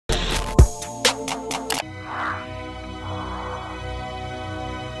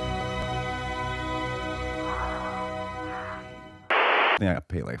think I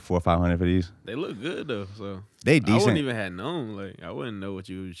paid like $400 or $500 for these. They look good though, so they decent. I wouldn't even have known. Like I wouldn't know what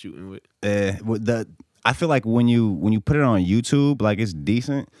you were shooting with. I feel like when you put it on YouTube, like it's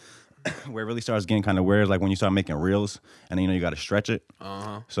decent. Where it really starts getting kind of weird is like when you start making reels, and then you got to stretch it.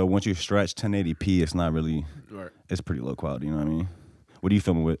 So once you stretch 1080p, it's not really. Right. It's pretty low quality. You know what I mean? What are you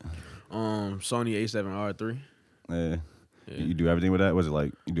filming with? Sony A7R III. Yeah. You do everything with that? Was it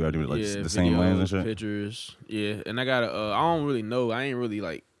like you do everything with like the same lens and shit? Pictures. Yeah, and I got I don't really know. I ain't really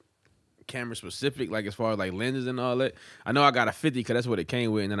like camera specific, like as far as like lenses and all that. I know I got a 50 because that's what it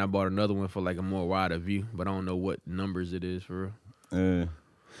came with, and then I bought another one for like a more wider view, but I don't know what numbers it is for real.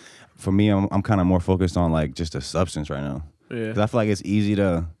 For me, I'm kind of more focused on like just the substance right now. Yeah, because I feel like it's easy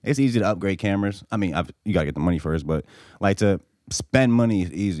to upgrade cameras. I mean, you gotta get the money first, but like to spend money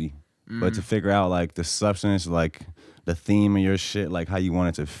is easy, but to figure out like the substance, like the theme of your shit, like how you want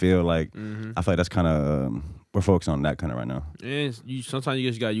it to feel, like I feel like that's kind of we're focused on that kind of right now. And sometimes you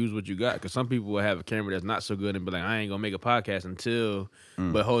just gotta use what you got, because some people will have a camera that's not so good and be like, I ain't gonna make a podcast until,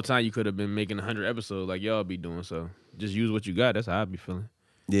 but the whole time you could have been making 100 episodes like y'all be doing. So just use what you got. That's how I be feeling.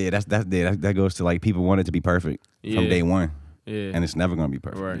 Yeah, that goes to like people want it to be perfect from day one. Yeah, and it's never gonna be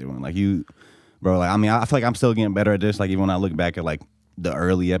perfect. Right. Day one. Like you, bro. Like I mean, I feel like I'm still getting better at this. Like even when I look back at like the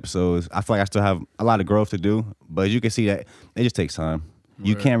early episodes, I feel like I still have a lot of growth to do. But you can see that it just takes time. Right.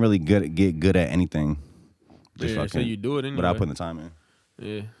 You can't really get good at anything. So you do it anyway without putting the time in.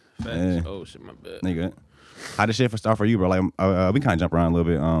 Yeah. Facts. Yeah. Oh shit, my bad. Nigga, how did shit start for you, bro? Like we kind of jump around a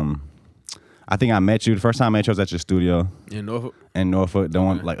little bit. I think I met you the first time I met you was at your studio in Norfolk. The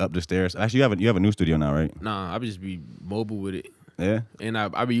one like up the stairs. Actually, you have a new studio now, right? Nah, I just be mobile with it. Yeah. And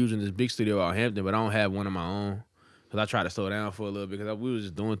I be using this big studio out in Hampton, but I don't have one of my own because I try to slow down for a little bit because we was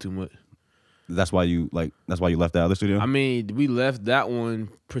just doing too much. That's why you left the other studio? I mean, we left that one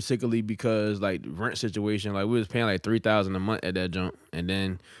particularly because like rent situation, like we was paying like $3,000 a month at that jump, and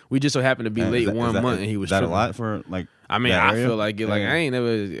then we just so happened to be late one month, and he was. Is that a lot for like? I mean, I feel like it. Like I ain't never.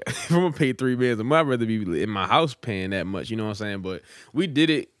 If I'm gonna pay $3 million a month, I'd rather be in my house paying that much. You know what I'm saying? But we did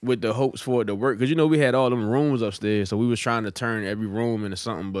it with the hopes for it to work, because we had all them rooms upstairs, so we was trying to turn every room into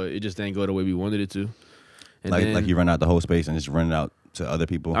something, but it just didn't go the way we wanted it to. And like you rent out the whole space and just rent it out to other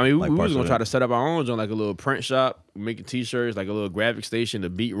people. I mean, we was gonna try to set up our own, like a little print shop, making T-shirts, like a little graphic station, the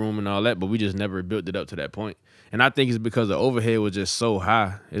beat room, and all that. But we just never built it up to that point. And I think it's because the overhead was just so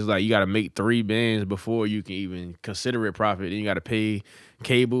high. It's like you got to make 3 bands before you can even consider it profit. Then you got to pay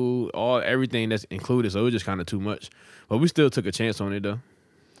cable, everything that's included. So it was just kind of too much. But we still took a chance on it though.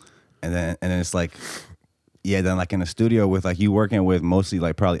 And then it's like, yeah, then like in the studio with like you working with mostly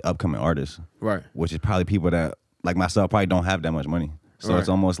like probably upcoming artists, right? Which is probably people that like myself probably don't have that much money. So It's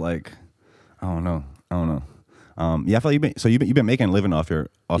almost like, I don't know. Yeah, I feel like you've been making a living off your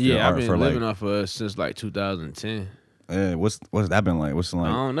art for like. Yeah, I've been living off of it since like 2010. Yeah, what's that been like? What's some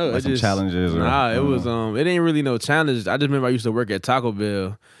like? I don't know. Like some challenges? It was it ain't really no challenge. I just remember I used to work at Taco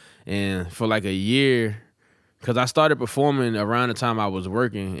Bell, and for like a year, because I started performing around the time I was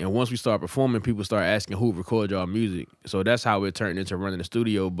working, and once we started performing, people started asking who record y'all music. So that's how it turned into running the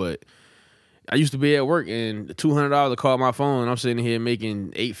studio. But I used to be at work and $200 to call my phone, and I'm sitting here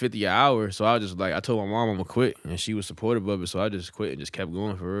making $850 an hour. So I was just like, I told my mom I'm gonna quit, and she was supportive of it. So I just quit and just kept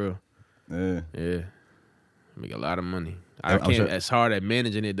going for real. Yeah. Make a lot of money. I can't as hard at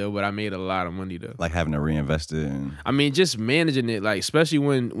managing it though, but I made a lot of money though. Like having to reinvest it. I mean, just managing it, like especially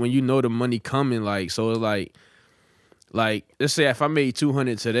when you know the money coming, like so it's like let's say if I made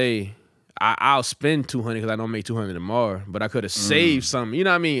 $200 today, I'll spend $200 because I don't make $200 tomorrow, but I could have saved something. You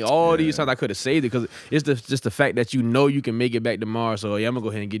know what I mean? All these times I could have saved it because it's just the fact that you can make it back tomorrow. So yeah, I'm gonna go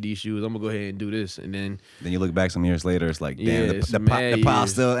ahead and get these shoes. I'm gonna go ahead and do this, and then you look back some years later, it's like damn, the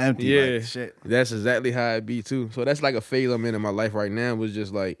pile's still empty. Yeah, like, shit. That's exactly how it be too. So that's like a phase I'm in my life right now. Was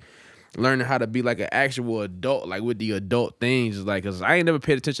just like learning how to be like an actual adult, like with the adult things, like because I ain't never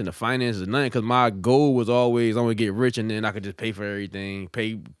paid attention to finances or nothing. Because my goal was always I'm gonna get rich and then I could just pay for everything,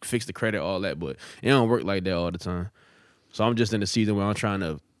 fix the credit, all that. But it don't work like that all the time. So I'm just in the season where I'm trying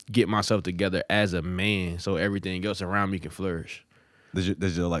to get myself together as a man, so everything else around me can flourish.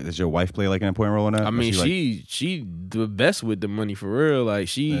 Does your wife play like an important role in that? I mean, she the best with the money for real. Like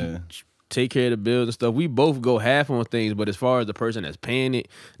she take care of the bills and stuff. We both go half on things, but as far as the person that's paying it,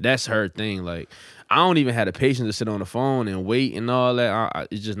 that's her thing. Like I don't even have the patience to sit on the phone and wait and all that.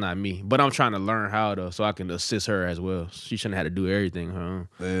 It's just not me. But I'm trying to learn how though, so I can assist her as well. She shouldn't have to do everything her own.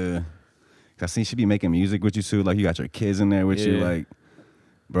 Yeah, I seen she be making music with you too. Like you got your kids in there with you. Like,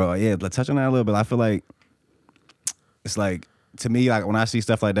 bro, yeah. Let's touch on that a little bit. I feel like it's like to me, like when I see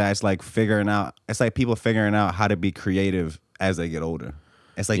stuff like that, it's like figuring out. It's like people figuring out how to be creative as they get older.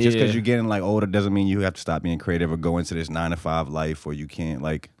 It's like just because you're getting like older doesn't mean you have to stop being creative or go into this 9-to-5 life, or you can't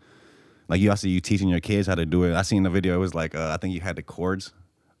like you see you teaching your kids how to do it. I seen the video. It was like I think you had the chords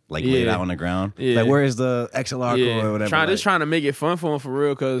like laid out on the ground. Like where is the XLR cord or whatever? Just trying to make it fun for them for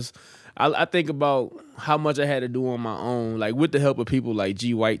real, because I think about how much I had to do on my own, like with the help of people like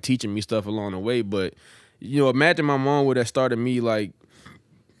G White teaching me stuff along the way. But imagine my mom would have started me like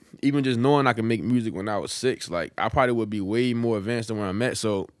even just knowing I could make music when I was 6. Like I probably would be way more advanced than where I'm at.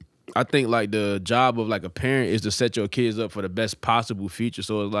 So I think like the job of like a parent is to set your kids up for the best possible future.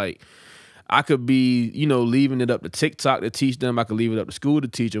 So it's like I could be, leaving it up to TikTok to teach them. I could leave it up to school to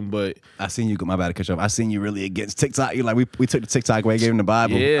teach them, but I seen you. My bad to catch up. I seen you really against TikTok. You like we took the TikTok away, gave them the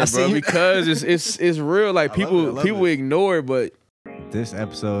Bible. Yeah, bro, because it's real. Like people ignore it, but this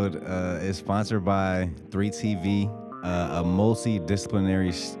episode is sponsored by 3TV, a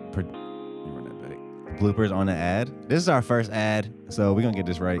multidisciplinary. Bloopers on the ad. This is our first ad, so we're gonna get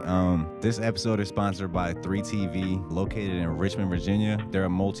this right. This episode is sponsored by 3TV, located in Richmond, Virginia. They're a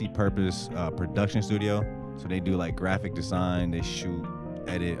multi-purpose production studio, so they do like graphic design, they shoot,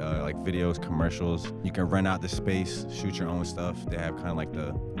 edit like videos, commercials. You can rent out the space, shoot your own stuff. They have kind of like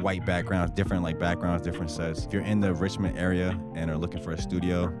the white backgrounds, different like backgrounds, different sets. If you're in the Richmond area and are looking for a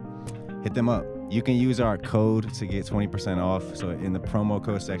studio, hit them up. You can use our code to get 20% off. So in the promo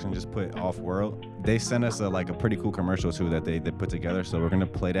code section, just put off-world. They sent us a pretty cool commercial too that they put together. So we're gonna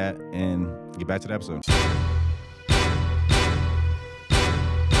play that and get back to the episode.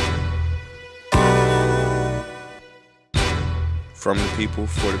 From the people,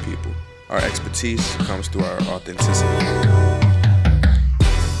 for the people. Our expertise comes through our authenticity.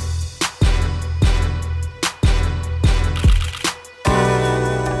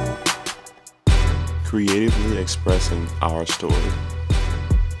 Creatively expressing our story.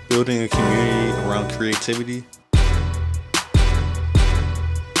 Building a community around creativity.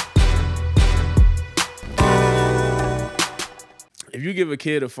 If you give a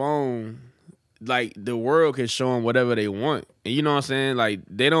kid a phone, like the world can show them whatever they want. And you know what I'm saying? Like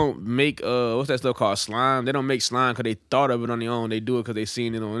they don't make what's that stuff called, slime? They don't make slime because they thought of it on their own. They do it because they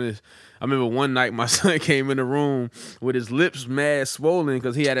seen it on this. I remember one night my son came in the room with his lips mad swollen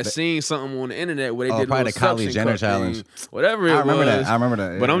because he had seen something on the internet where they did probably the Kylie Jenner challenge, whatever it was. I remember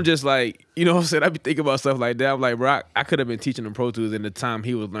that. Yeah. But I'm just like, you know what I'm saying? I be thinking about stuff like that. I'm like, bro, I could have been teaching him Pro Tools in the time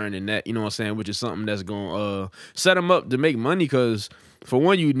he was learning that. You know what I'm saying? Which is something that's gonna set him up to make money, because for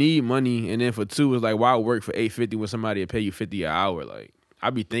one, you need money, and then for two, it's like, why work for $8.50 when somebody will pay you $50 an hour? Like, I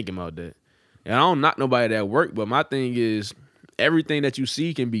be thinking about that. And I don't knock nobody that work, but my thing is, everything that you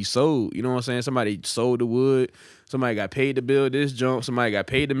see can be sold. You know what I'm saying? Somebody sold the wood. Somebody got paid to build this jump. Somebody got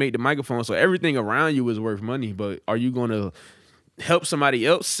paid to make the microphone. So everything around you is worth money. But are you going to help somebody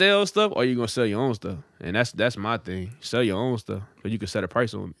else sell stuff, or are you going to sell your own stuff? And that's my thing. Sell your own stuff, but you can set a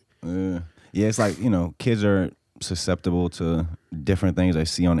price on it. Yeah, it's like, kids are susceptible to different things they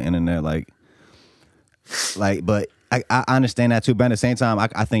see on the internet. But I understand that too. But at the same time,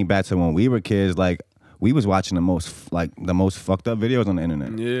 I think back to when we were kids, like, we was watching the most fucked up videos on the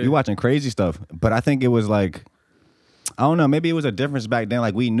internet. Yeah. We watching crazy stuff. But I think it was like, I don't know, maybe it was a difference back then.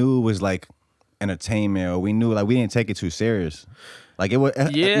 Like we knew it was like entertainment, or we knew like we didn't take it too serious. Like it was,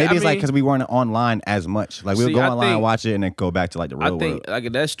 maybe it's like because we weren't online as much. Like we would go online, watch it, and then go back to like the real world. I think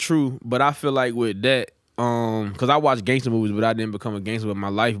like that's true, but I feel like with that, because I watch gangster movies, but I didn't become a gangster with my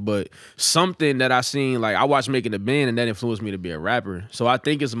life. But something that I seen, like I watched Making the Band, and that influenced me to be a rapper. So I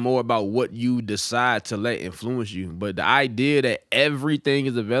think it's more about what you decide to let influence you. But the idea that everything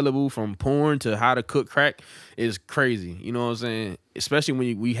is available, from porn to how to cook crack, is crazy. You know what I'm saying? Especially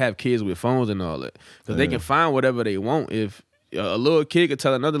when we have kids with phones and all that, because they can find whatever they want. If a little kid could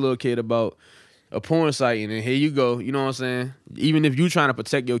tell another little kid about a porn site, and then here you go, you know what I'm saying? Even if you trying to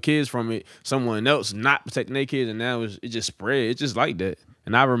protect your kids from it, someone else not protecting their kids, and now it just spread. It's just like that.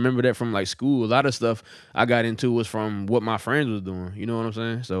 And I remember that from like school. A lot of stuff I got into was from what my friends was doing. You know what I'm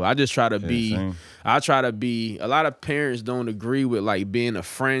saying? So I just try to be, a lot of parents don't agree with like being a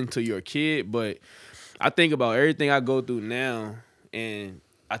friend to your kid, but I think about everything I go through now, and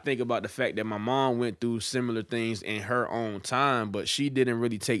I think about the fact that my mom went through similar things in her own time, but she didn't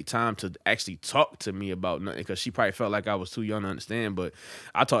really take time to actually talk to me about nothing, because she probably felt like I was too young to understand. But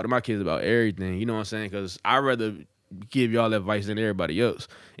I talk to my kids about everything, you know what I'm saying? Because I'd rather give y'all advice than everybody else.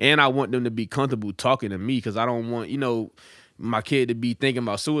 And I want them to be comfortable talking to me, because I don't want, my kid to be thinking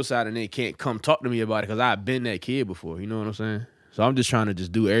about suicide and they can't come talk to me about it, because I've been that kid before, you know what I'm saying? So I'm just trying to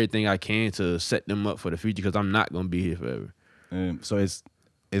just do everything I can to set them up for the future, because I'm not going to be here forever. So it's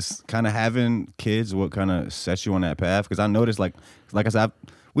kind of having kids what kind of sets you on that path, because I noticed like I said,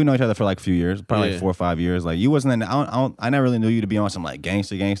 we know each other for like a few years, probably like 4 or 5 years. Like you wasn't, I never really knew you to be on some like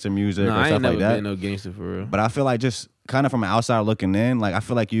gangster music or stuff like that. I ain't never been no gangster for real. But I feel like just kind of from the outside looking in, like I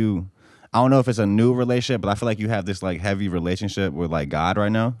feel like you, I don't know if it's a new relationship, but I feel like you have this like heavy relationship with like God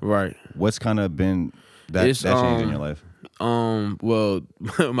right now. Right. What's kind of been that change in your life? Well,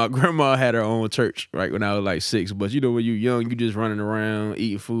 my grandma had her own church, right, when I was like 6. But you know, when you young, you just running around,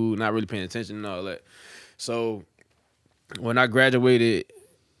 eating food, not really paying attention and all that. So when I graduated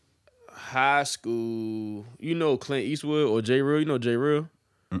high school, you know Clint Eastwood or J. Real? You know J. Real?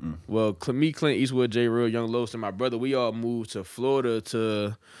 Mm-mm. Well, me, Clint Eastwood, J. Real, Young Los, and my brother, we all moved to Florida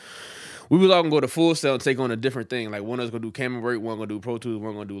we was all gonna go to Full Sail and take on a different thing. Like one of us gonna do camera work, one gonna do Pro Tools,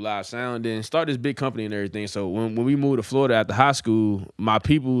 one gonna do live sound, then start this big company and everything. So when we moved to Florida after high school, my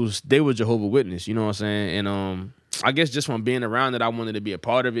peoples, they were Jehovah's Witness, you know what I'm saying? And I guess just from being around it, I wanted to be a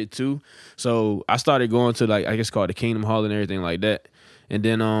part of it too. So I started going to like, I guess called the Kingdom Hall and everything like that. And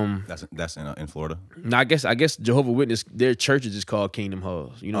then that's in Florida. No, I guess Jehovah's Witness, their churches is called Kingdom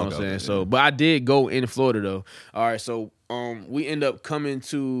Halls. You know what I'm saying? So, but I did go in Florida though. All right, so we end up coming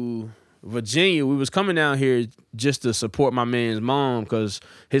to Virginia. We was coming down here just to support my man's mom because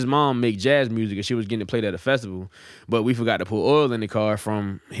his mom make jazz music and she was getting played at a festival. But we forgot to put oil in the car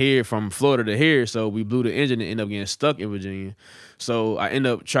from Florida to here, so we blew the engine and ended up getting stuck in Virginia. So I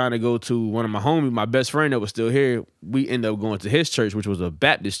ended up trying to go to one of my homies, my best friend that was still here. We ended up going to his church, which was a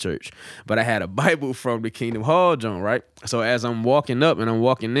Baptist church. But I had a Bible from the Kingdom Hall joint, right? So as I'm walking up and I'm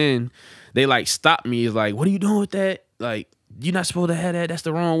walking in, they like stopped me. It's like, what are you doing with that? Like, you're not supposed to have that. That's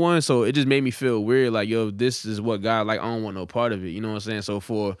the wrong one. So it just made me feel weird. Like, yo, this is what God, like, I don't want no part of it. You know what I'm saying? So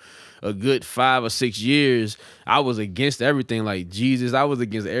for a good 5 or 6 years, I was against everything. Like Jesus, I was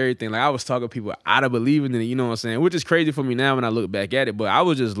against everything. Like I was talking people out of believing in it. You know what I'm saying? Which is crazy for me now when I look back at it. But I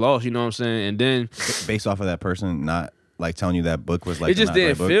was just lost. You know what I'm saying? And then based off of that person not like telling you that book was like, it just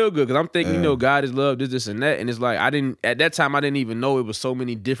didn't feel good because I'm thinking, you know, God is love, this and that, and it's like at that time I didn't even know it was so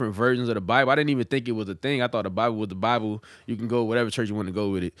many different versions of the Bible. I didn't even think it was a thing. I thought the Bible was the Bible. You can go whatever church you want to go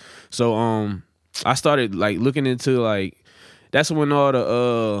with it. So I started like looking into like that's when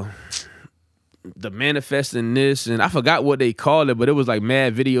all the manifesting this, and I forgot what they called it, but it was like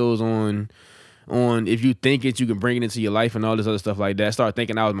mad videos on if you think it, you can bring it into your life and all this other stuff like that. I started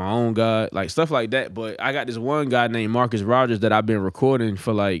thinking I was my own God, like stuff like that. But I got this one guy named Marcus Rogers that I've been recording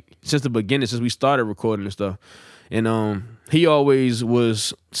for like since the beginning, since we started recording and stuff. And he always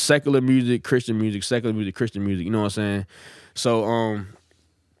was secular music, Christian music, secular music, Christian music. You know what I'm saying? So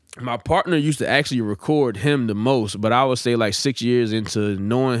my partner used to actually record him the most, but I would say like 6 years into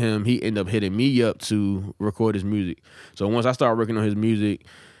knowing him, he ended up hitting me up to record his music. So once I started working on his music,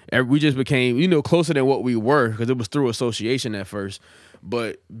 we just became, you know, closer than what we were because it was through association at first.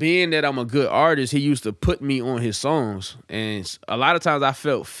 But being that I'm a good artist, he used to put me on his songs. And a lot of times I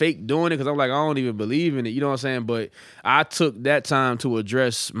felt fake doing it because I'm like, I don't even believe in it. You know what I'm saying? But I took that time to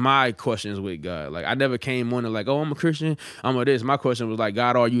address my questions with God. Like, I never came on and like, oh, I'm a Christian, I'm a this. My question was like,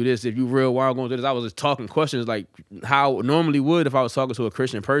 God, are you this? If you real, why I'm going to do this? I was just talking questions like how I normally would if I was talking to a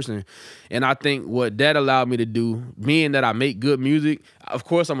Christian person. And I think what that allowed me to do, being that I make good music, of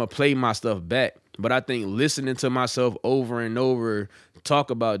course I'm going to play my stuff back. But I think listening to myself over and over talk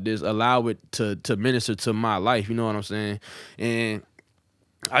about this, allow it to minister to my life. You know what I'm saying? And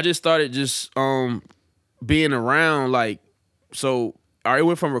I just started just being around like, so it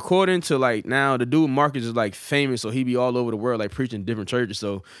went from recording to like now the dude Marcus is like famous, so he be all over the world like preaching different churches.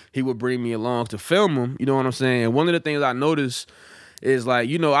 So he would bring me along to film him. You know what I'm saying? And one of the things I noticed is like,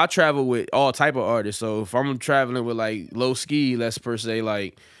 you know, I travel with all type of artists. So if I'm traveling with like Low Ski, let's per se,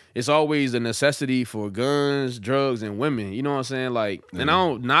 like it's always a necessity for guns, drugs, and women. You know what I'm saying? Like, and I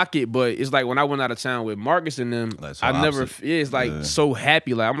don't knock it, but it's like when I went out of town with Marcus and them, I never, it's like so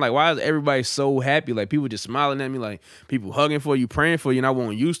happy. Like, I'm like, why is everybody so happy? Like, people just smiling at me, like people hugging for you, praying for you, and I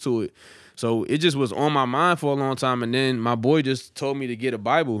wasn't used to it. So it just was on my mind for a long time. And then my boy just told me to get a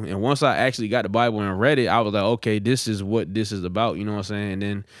Bible. And once I actually got the Bible and read it, I was like, okay, this is what this is about. You know what I'm saying? And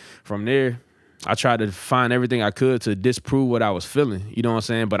then from there, I tried to find everything I could to disprove what I was feeling. You know what I'm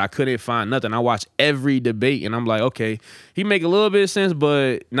saying? But I couldn't find nothing. I watched every debate and I'm like, okay, he make a little bit of sense,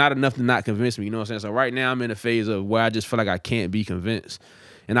 but not enough to not convince me. You know what I'm saying? So right now I'm in a phase of where I just feel like I can't be convinced.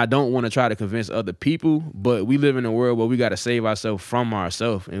 And I don't want to try to convince other people, but we live in a world where we got to save ourselves from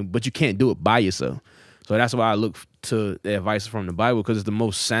ourselves. But you can't do it by yourself. So that's why I look to the advice from the Bible, because it's the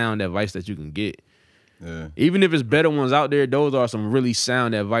most sound advice that you can get. Yeah. Even if it's better ones out there, those are some really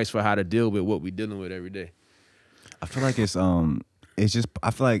sound advice for how to deal with what we're dealing with every day. I feel like it's just,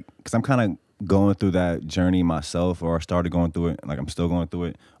 I feel like, because I'm kind of going through that journey myself, or I started going through it, like I'm still going through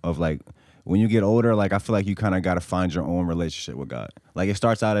it, of like when you get older, like I feel like you kind of got to find your own relationship with God. Like it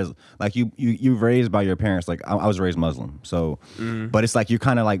starts out as like you raised by your parents. Like I was raised Muslim, so but it's like you're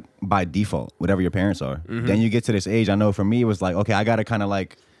kind of like by default whatever your parents are. Then you get to this age. I know for me it was like, okay, I got to kind of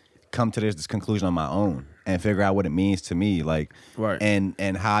like come to this conclusion on my own and figure out what it means to me, like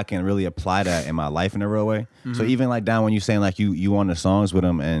and how I can really apply that in my life in a real way. So even like down when you saying like you on the songs with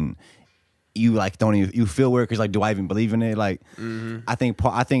them and you like don't even you feel weird because like do I even believe in it? Like I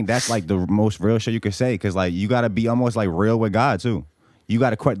think that's like the most real shit you could say because like you got to be almost like real with God too. You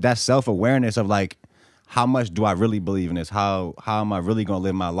got to that self-awareness of like how much do I really believe in this? How am I really gonna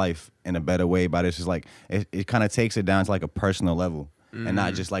live my life in a better way by this? Is like it kind of takes it down to like a personal level and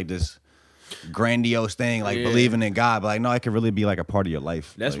not just like this grandiose thing like believing in God, but like no, it could really be like a part of your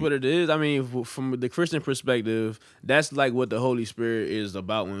life. That's like, what it is. I mean, from the Christian perspective, that's like what the Holy Spirit is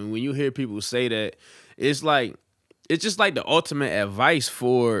about. When you hear people say that, it's just like the ultimate advice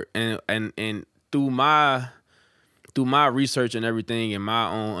for and through my research and everything and my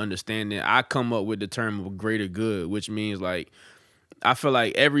own understanding, I come up with the term of greater good, which means like I feel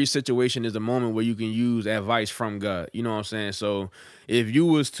like every situation is a moment where you can use advice from God. You know what I'm saying? So if you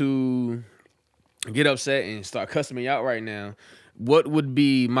was to get upset and start cussing me out right now, what would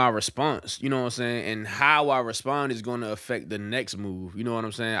be my response? You know what I'm saying? And how I respond is going to affect the next move. You know what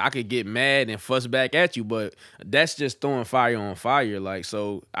I'm saying? I could get mad and fuss back at you, but that's just throwing fire on fire. Like,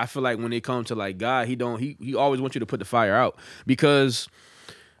 so I feel like when it comes to like God, he always wants you to put the fire out because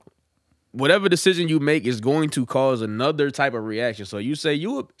whatever decision you make is going to cause another type of reaction. So you say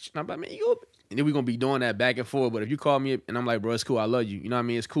you a bitch, and I'm like, man, you a bitch. And then we're going to be doing that back and forth. But if you call me and I'm like, bro, it's cool, I love you. You know what I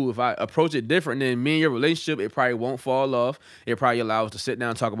mean? It's cool. If I approach it different, then me and your relationship, it probably won't fall off. It probably allows us to sit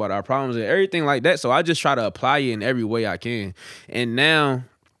down and talk about our problems and everything like that. So I just try to apply it in every way I can. And now,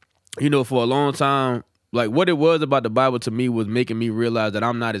 you know, for a long time, like what it was about the Bible to me was making me realize that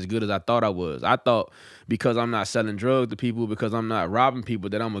I'm not as good as I thought I was. I thought because I'm not selling drugs to people, because I'm not robbing people,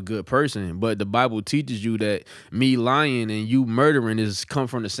 that I'm a good person. But the Bible teaches you that me lying and you murdering is come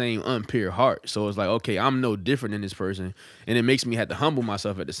from the same unpure heart. So it's like, okay, I'm no different than this person. And it makes me have to humble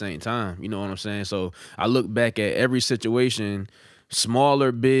myself at the same time. You know what I'm saying? So I look back at every situation, small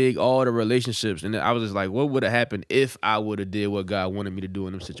or big, all the relationships, and I was just like, what would have happened if I would have did what God wanted me to do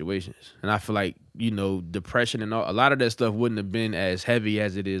in them situations? And I feel like, you know, depression and a lot of that stuff wouldn't have been as heavy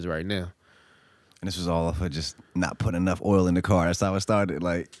as it is right now. And this was all off of just not putting enough oil in the car. That's how it started.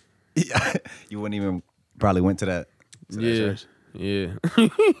 Like, you wouldn't even probably went to that church. Yeah. I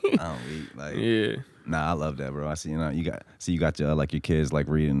don't eat. Like, yeah. Nah, I love that, bro. I see, you know, you got your like your kids like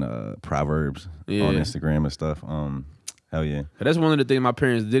reading Proverbs on Instagram and stuff. Hell yeah. That's one of the things my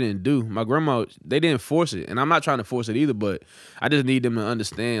parents didn't do. My grandma, they didn't force it. And I'm not trying to force it either, but I just need them to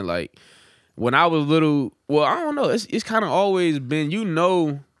understand, like, when I was little, well, I don't know. It's kind of always been, you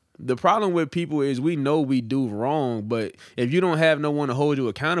know, the problem with people is we know we do wrong, but if you don't have no one to hold you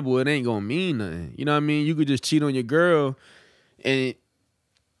accountable, it ain't gonna mean nothing. You know what I mean? You could just cheat on your girl and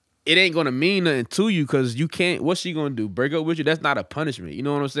it ain't gonna mean nothing to you because you can't, what's she gonna do? Break up with you? That's not a punishment. You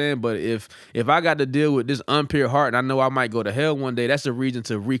know what I'm saying? But if I got to deal with this unpure heart and I know I might go to hell one day, that's a reason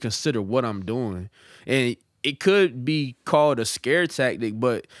to reconsider what I'm doing. And it could be called a scare tactic,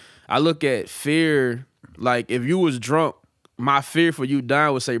 but I look at fear, like if you was drunk, my fear for you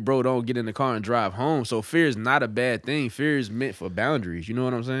dying would say, bro, don't get in the car and drive home. So fear is not a bad thing. Fear is meant for boundaries. You know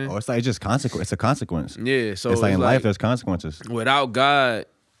what I'm saying? Oh, it's like just consequence. It's a consequence. Yeah. So it's like in life, there's consequences. Without God,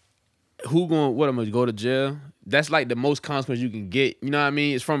 who going? What, I'm gonna go to jail? That's like the most consequence you can get. You know what I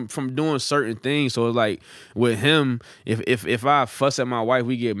mean? It's from doing certain things. So it's like with him, if I fuss at my wife,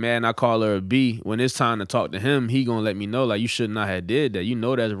 we get mad and I call her a B. When it's time to talk to him, he gonna let me know, like, you should not have did that. You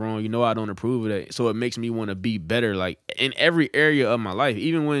know that's wrong. You know I don't approve of that. So it makes me want to be better, like in every area of my life.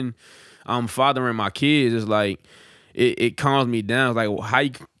 Even when I'm fathering my kids, it's like it calms me down. It's like, how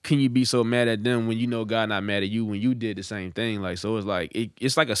can you be so mad at them when you know God not mad at you when you did the same thing? Like, so it's like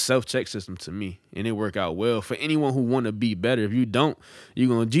it's like a self-check system to me, and it work out well for anyone who want to be better. If you don't, you're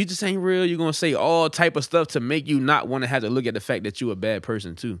gonna, Jesus ain't real. You're gonna say all type of stuff to make you not want to have to look at the fact that you a bad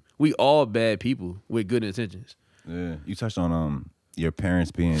person too. We all bad people with good intentions. Yeah, you touched on your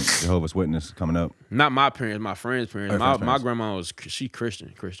parents being Jehovah's Witness coming up. Not my parents, my friends' parents. My grandma was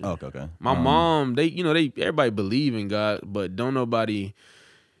Christian. Oh, okay. My mom, everybody believe in God, but don't nobody.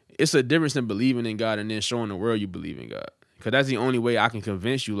 It's a difference in believing in God and then showing the world you believe in God. Because that's the only way I can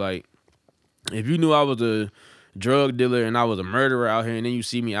convince you. Like, if you knew I was a drug dealer and I was a murderer out here, and then you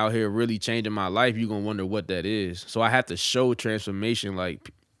see me out here really changing my life, you're going to wonder what that is. So I have to show transformation,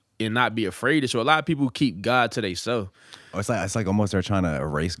 like, and not be afraid to show. A lot of people keep God to themselves. Oh, it's like almost they're trying to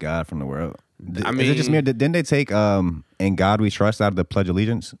erase God from the world. I mean, is it just me? Didn't they take "In God We Trust" out of the Pledge of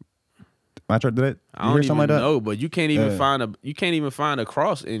Allegiance? My church did it. I don't even know, but you can't even find a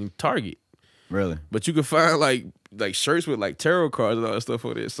cross in Target. Really? But you can find like shirts with like tarot cards and all that stuff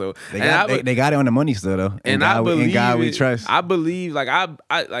on it. So they got it on the money still though. And I believe in God we trust. I believe I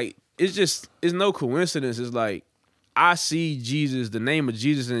like it's no coincidence. It's like I see Jesus, the name of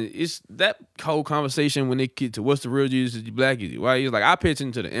Jesus, and it's that whole conversation when they get to what's the real Jesus, is he black, is he white? It's like I pay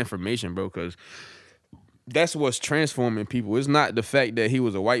attention to the information, bro, because that's what's transforming people. It's not the fact that he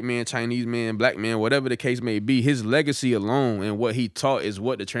was a white man, Chinese man, black man, whatever the case may be. His legacy alone and what he taught is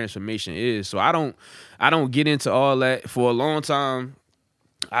what the transformation is. So I don't get into all that. For a long time,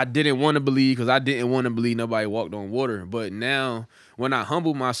 I didn't want to believe because I didn't want to believe nobody walked on water. But now, when I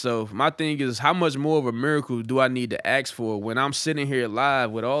humble myself, my thing is, how much more of a miracle do I need to ask for when I'm sitting here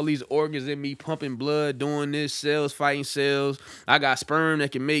alive with all these organs in me, pumping blood, doing this, cells, fighting cells. I got sperm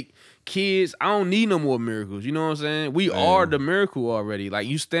that can make kids. I don't need no more miracles. You know what I'm saying? We are the miracle already. Like,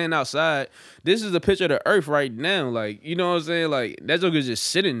 you stand outside. This is a picture of the earth right now. Like, you know what I'm saying? Like, that joker's just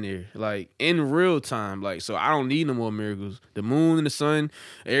sitting there, like, in real time. Like, so I don't need no more miracles. The moon and the sun,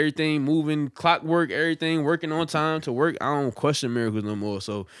 everything moving, clockwork, everything working on time to work. I don't question miracles no more.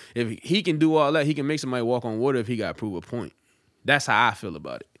 So if he can do all that, he can make somebody walk on water if he got to prove a point. That's how I feel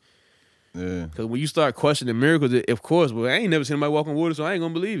about it. Yeah. Because when you start questioning miracles, of course, well, I ain't never seen somebody walk on water, so I ain't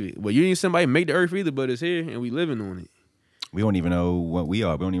gonna believe it. But you ain't somebody make the earth either, but it's here and we living on it. We don't even know what we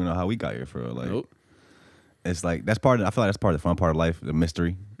are. We don't even know how we got here for real. Like, nope. It's like I feel like that's part of the fun part of life, the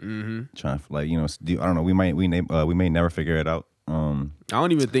mystery. Mm-hmm. Trying to I don't know. We may never figure it out. I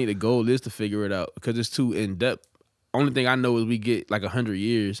don't even think the goal is to figure it out because it's too in depth. Only thing I know is we get like 100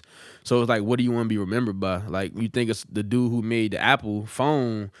 years. So it's like, what do you want to be remembered by? Like, you think it's the dude who made the Apple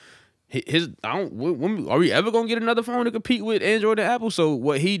phone. Are we ever gonna get another phone to compete with Android and Apple? So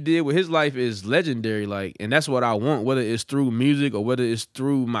what he did with his life is legendary, like, and that's what I want, whether it's through music or whether it's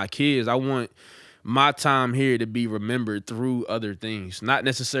through my kids. I want my time here to be remembered through other things, not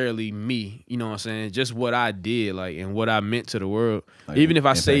necessarily me. You know what I'm saying? Just what I did, like, and what I meant to the world. Like, even if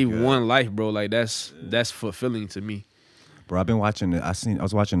I save one life, bro, like that's fulfilling to me. Bro, I've been watching it. I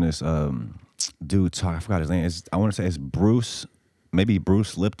was watching this dude talk. I forgot his name. I want to say it's Bruce. Maybe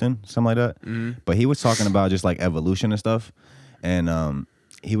Bruce Lipton, something like that. Mm-hmm. But he was talking about just like evolution and stuff. And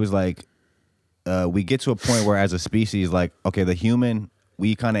he was like, we get to a point where as a species, like, okay, the human,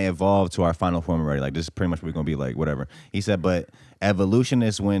 we kind of evolved to our final form already. Like, this is pretty much what we're going to be like, whatever. He said, but evolution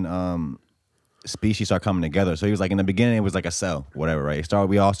is when species start coming together. So he was like, in the beginning, it was like a cell, whatever, right?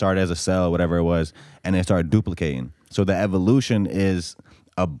 We all started as a cell, whatever it was, and then started duplicating. So the evolution is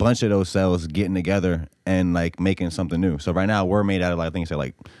a bunch of those cells getting together and like making something new. So right now we're made out of like, I think it's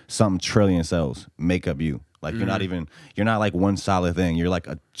like something trillion cells make up you. Like you're not like one solid thing. You're like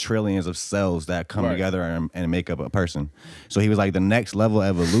a trillions of cells that come together and make up a person. So he was like, the next level of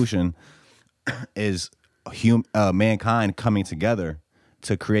evolution is mankind coming together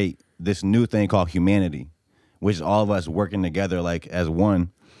to create this new thing called humanity, which is all of us working together like as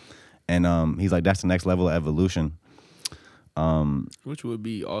one. And he's like, that's the next level of evolution. Which would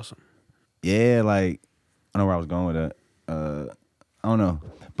be awesome. Yeah, like, I don't know where I was going with that. I don't know,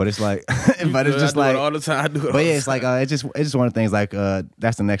 but it's like, but it's just like all the time. But yeah, it's like it's just one of the things. Like,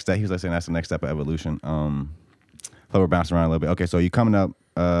 that's the next step. He was like saying that's the next step of evolution. So we're bouncing around a little bit. Okay, so you coming up.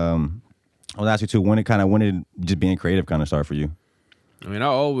 I'll ask you too. When did just being creative kind of start for you? I mean, I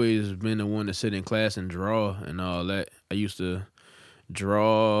always been the one to sit in class and draw and all that. I used to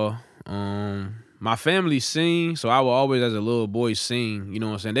draw. My family sing, so I would always, as a little boy, sing. You know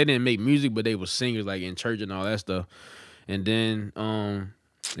what I'm saying? They didn't make music, but they were singers, like in church and all that stuff. And then,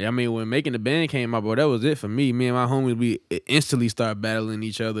 I mean, when Making the Band came out, bro, that was it for me. Me and my homies, we instantly started battling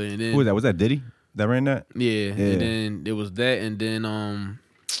each other. And then, who was that? Was that Diddy that ran that? Yeah. And then it was that. And then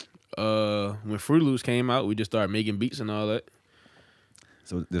when Fruit Loops came out, we just started making beats and all that.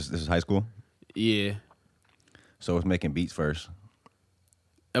 So this is high school? Yeah. So it was making beats first.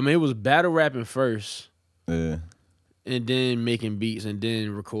 I mean, it was battle rapping first. Yeah. And then making beats and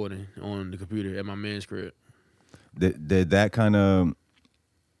then recording on the computer at my man's crib. Did that kind of,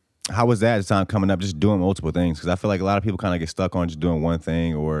 how was that at the time coming up, just doing multiple things? Because I feel like a lot of people kind of get stuck on just doing one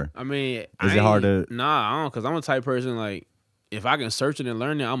thing, or I mean, is it hard to? Nah, I don't, because I'm a type person, like, if I can search it and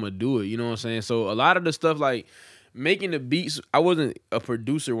learn it, I'm going to do it. You know what I'm saying? So a lot of the stuff, like, making the beats, I wasn't a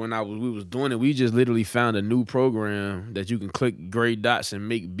producer when we was doing it. We just literally found a new program that you can click gray dots and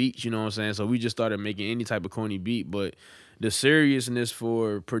make beats, you know what I'm saying? So we just started making any type of corny beat. But the seriousness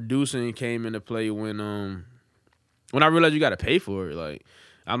for producing came into play when I realized you got to pay for it. Like,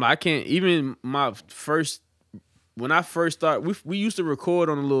 I can't, even when I first started, we used to record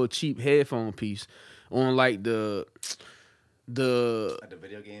on a little cheap headphone piece on like the the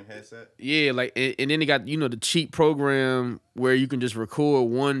video game headset. Yeah, like and then they got the cheap program where you can just record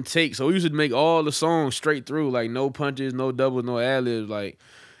one take. So we used to make all the songs straight through, like no punches, no doubles, no ad-libs, like.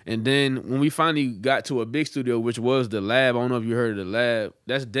 And then when we finally got to a big studio, which was the Lab, I don't know if you heard of the Lab.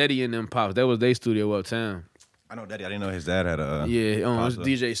 That's Deddy and them pops. That was their studio uptown. I know Deddy. I didn't know his dad had a it was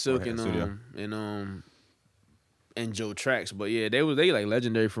DJ Silk and Joe Trax. But yeah, they like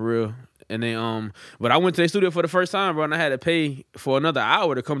legendary for real. And then but I went to their studio for the first time, bro, and I had to pay for another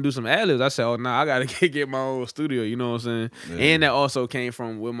hour to come do some ad-libs. I said, oh nah, I gotta get my own studio. You know what I'm saying? Yeah. And that also came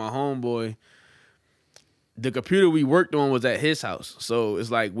from with my homeboy. The computer we worked on was at his house. So it's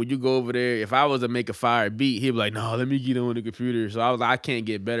like when you go over there, if I was to make a fire beat, he'd be like, no, let me get on the computer. So I was like, I can't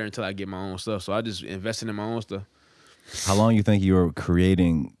get better until I get my own stuff. So I just invested in my own stuff. How long you think you were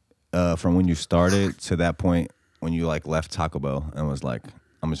creating from when you started to that point when you like left Taco Bell and was like,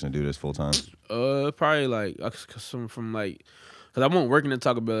 I'm just gonna do this full time? Probably like from like, cause I wasn't working at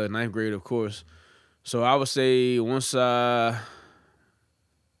Taco Bell in 9th grade, of course. So I would say once I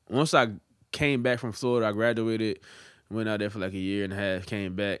came back from Florida, I graduated, went out there for like a year and a half,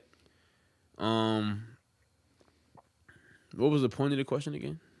 came back. What was the point of the question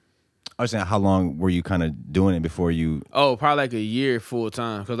again? I was saying, how long were you kind of doing it before you? Oh, probably like a year full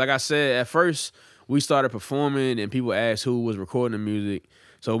time. Because like I said, at first we started performing and people asked who was recording the music.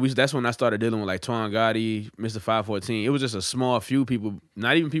 So that's when I started dealing with like Twan Gotti, Mr. 514. It was just a small few people,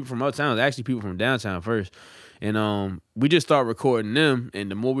 not even people from uptown, it was actually people from downtown first. And we just started recording them,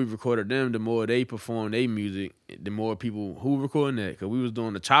 and the more we recorded them, the more they performed their music, the more people who were recording that, because we was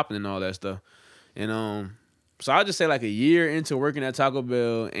doing the chopping and all that stuff. And so I'll just say like a year into working at Taco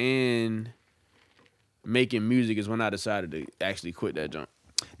Bell and making music is when I decided to actually quit that junk.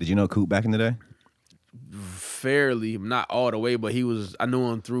 Did you know Coop back in the day? Fairly, not all the way, but I knew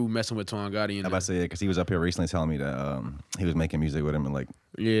him through messing with Twan Gotti. I about to say it because he was up here recently telling me that he was making music with him and like.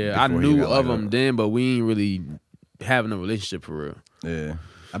 Yeah, I knew of him then, but we ain't really having a relationship for real. Yeah,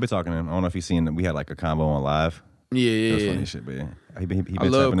 I've been talking to him. I don't know if he's seen that we had like a combo on live. Yeah. It was funny shit, but yeah, he been I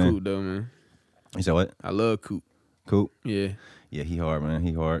love Coop though, man. You said what? I love Coop. Coop? Yeah. Yeah, he hard, man.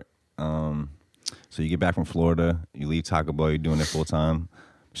 He hard. So you get back from Florida, you leave Taco Bell, you're doing it full time.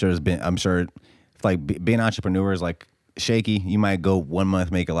 I'm sure like being an entrepreneur is like shaky. You might go 1 month,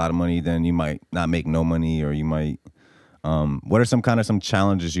 make a lot of money, then you might not make no money, or you might. What are some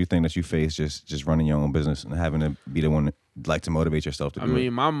challenges you think that you face just running your own business and having to be the one that, like, to motivate yourself to do it? I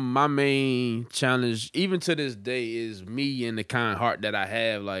mean, my main challenge, even to this day, is me and the kind heart that I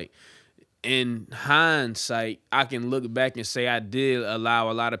have. Like, in hindsight, I can look back and say I did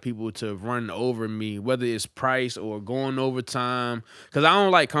allow a lot of people to run over me, whether it's price or going over time, because I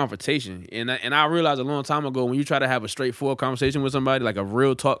don't like confrontation. And I realized a long time ago, when you try to have a straightforward conversation with somebody, like a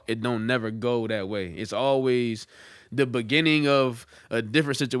real talk, it don't never go that way. It's always the beginning of a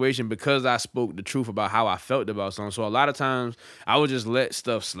different situation because I spoke the truth about how I felt about something. So a lot of times I would just let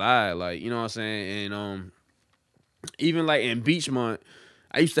stuff slide, like, you know what I'm saying? And even like in Beach Month,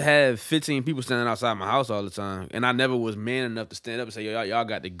 I used to have 15 people standing outside my house all the time, and I never was man enough to stand up and say, yo, y'all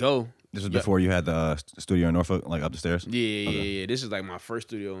got to go. This was before you had the studio in Norfolk, like up the stairs? Yeah. This is like my first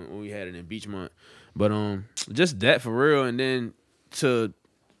studio when we had it in Beach Month. But just that for real. And then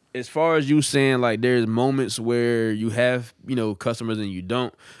as far as you saying, like, there's moments where you have, customers and you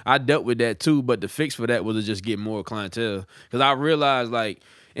don't. I dealt with that too, but the fix for that was to just get more clientele. Because I realized, like,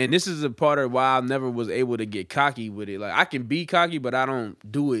 and this is a part of why I never was able to get cocky with it. Like, I can be cocky, but I don't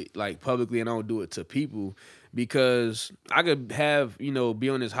do it, like, publicly, and I don't do it to people. Because I could have, be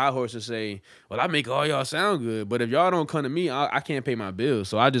on this high horse and say, well, I make all y'all sound good. But if y'all don't come to me, I can't pay my bills.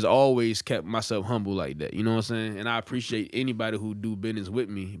 So I just always kept myself humble like that. You know what I'm saying? And I appreciate anybody who do business with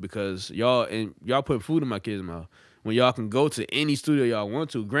me, because y'all put food in my kids' mouth. When y'all can go to any studio y'all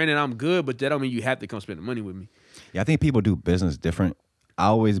want to. Granted, I'm good, but that don't mean you have to come spend the money with me. Yeah, I think people do business different. I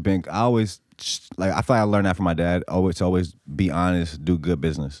feel like I learned that from my dad. Always be honest, do good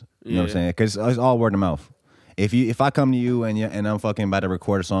business. You know what I'm saying? Because it's all word of mouth. If I come to you and I'm fucking about to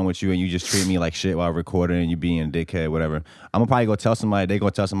record a song with you and you just treat me like shit while recording and you being a dickhead, whatever, I'm gonna probably go tell somebody. They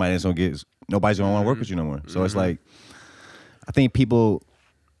gonna tell somebody that's gonna nobody's gonna want to work with you no more. So it's like, I think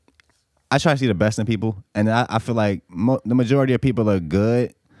I try to see the best in people, and I feel like the majority of people are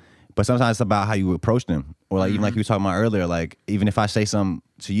good, but sometimes it's about how you approach them. Or like even like you were talking about earlier, like even if I say something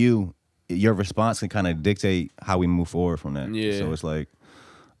to you, your response can kind of dictate how we move forward from that. Yeah. So it's like,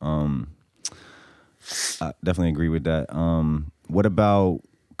 I definitely agree with that. What about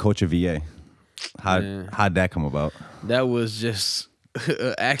Culture VA? How'd that come about? That was just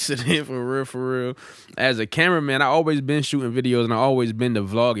an accident for real. As a cameraman, I always been shooting videos and I always been the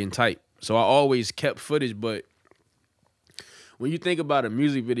vlogging type. So I always kept footage, but when you think about a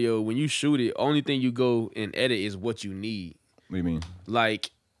music video, when you shoot it, only thing you go and edit is what you need. What do you mean?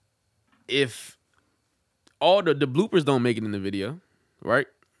 Like, if all the bloopers don't make it in the video, right?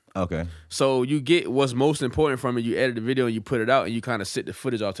 Okay. So you get what's most important from it. You edit the video and you put it out, and you kind of sit the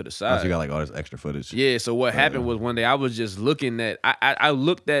footage off to the side. So you got like all this extra footage. Yeah. So what happened was one day I was just looking at. I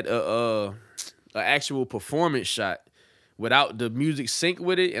looked at a actual performance shot without the music sync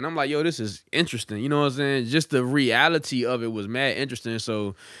with it, and I'm like, yo, this is interesting. You know what I'm saying? Just the reality of it was mad interesting.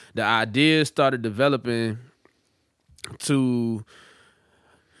 So the idea started developing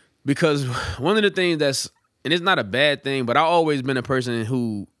because one of the things that's, and it's not a bad thing, but I've always been a person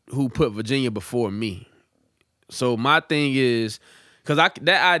who put Virginia before me. So my thing is, because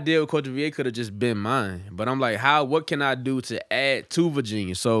that idea with Culture VA could have just been mine, but I'm like, what can I do to add to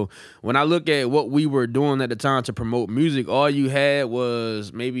Virginia? So when I look at what we were doing at the time to promote music, all you had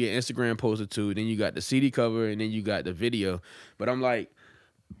was maybe an Instagram post or two, then you got the CD cover, and then you got the video. But I'm like,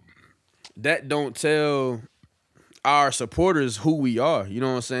 that don't tell our supporters who we are, you know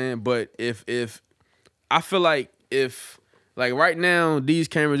what I'm saying? But if I feel like like right now, these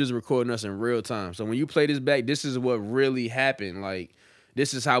cameras is recording us in real time. So when you play this back, this is what really happened. Like,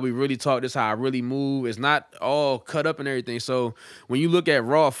 this is how we really talk. This is how I really move. It's not all cut up and everything. So when you look at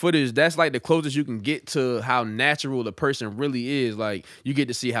raw footage, that's like the closest you can get to how natural the person really is. Like, you get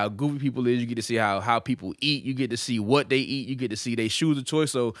to see how goofy people is. You get to see how people eat. You get to see what they eat. You get to see their shoes of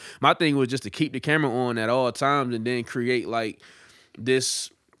choice. So my thing was just to keep the camera on at all times and then create like this.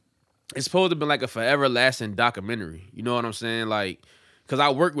 It's supposed to be like a forever lasting documentary. You know what I'm saying? Like, because I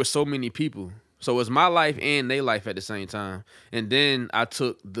work with so many people. So it's my life and their life at the same time. And then I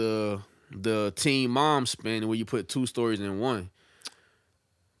took the Teen Mom spin where you put two stories in one.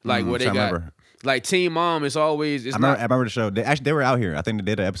 Like where they got, like Teen Mom is always, I remember the show. They were out here. I think they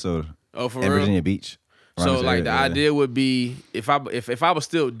did an episode in Virginia Beach. So like the idea would be if I was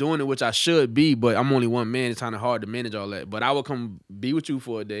still doing it, which I should be, but I'm only one man, it's kind of hard to manage all that. But I would come be with you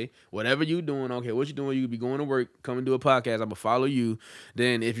for a day, whatever you doing. Okay, what you doing? You could be going to work, come and do a podcast. I'm gonna follow you.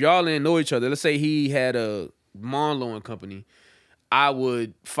 Then if y'all didn't know each other, let's say he had a lawn mowing company, I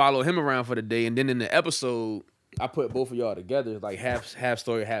would follow him around for the day, and then in the episode, I put both of y'all together, like half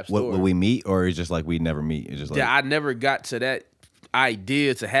story, half story. Will we meet, or is just like we never meet? It's just like I never got to that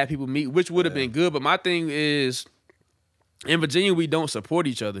idea to have people meet, which would have been good. But my thing is, in Virginia, we don't support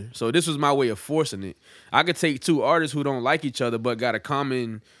each other. So this was my way of forcing it. I could take two artists who don't like each other but got a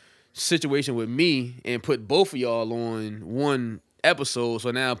common situation with me and put both of y'all on one episode.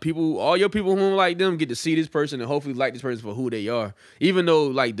 So now all your people who don't like them get to see this person and hopefully like this person for who they are. Even though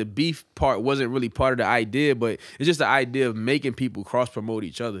like the beef part wasn't really part of the idea, but it's just the idea of making people cross promote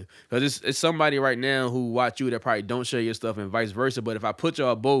each other. Because it's somebody right now who watch you that probably don't share your stuff and vice versa. But if I put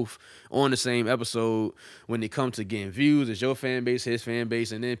y'all both on the same episode, when it comes to getting views, it's your fan base, his fan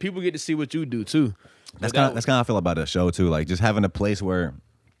base, and then people get to see what you do too. That's kind of how I feel about the show too. Like just having a place where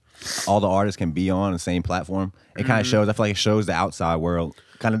all the artists can be on the same platform. It kind of shows. I feel like it shows the outside world.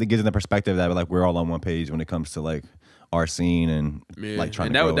 Kind of gives them the perspective that like we're all on one page when it comes to like our scene and like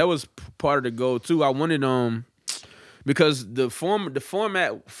trying to grow. That was part of the goal too. I wanted because the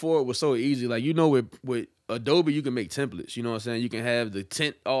format for it was so easy. Like with Adobe, you can make templates. You know what I'm saying? You can have the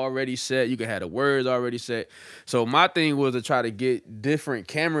tint already set. You can have the words already set. So my thing was to try to get different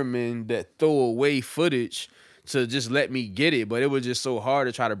cameramen that throw away footage to just let me get it, but it was just so hard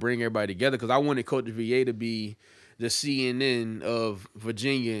to try to bring everybody together because I wanted Culture VA to be the CNN of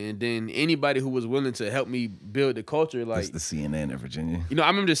Virginia, and then anybody who was willing to help me build the culture, like that's the CNN of Virginia. You know,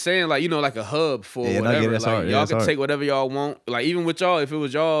 I'm just saying, like like a hub for whatever. Like y'all can take whatever y'all want. Like even with y'all, if it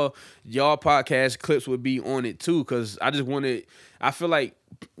was y'all podcast clips would be on it too. Because I just wanted. I feel like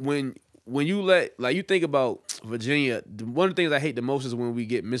when you think about Virginia, one of the things I hate the most is when we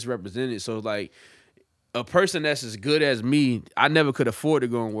get misrepresented. So like, a person that's as good as me, I never could afford to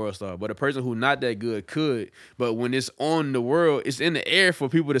go on World Star, but a person who not that good could. But when it's on the world, it's in the air for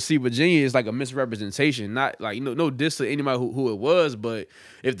people to see Virginia. It's like a misrepresentation. Not like no diss to anybody who it was, but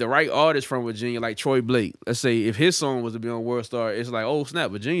if the right artist from Virginia, like Troy Blake, let's say if his song was to be on World Star, it's like, oh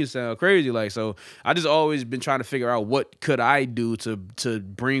snap, Virginia sound crazy. Like, so I just always been trying to figure out what could I do to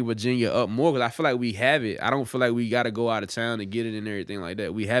bring Virginia up more, because I feel like we have it. I don't feel like we got to go out of town and get it and everything like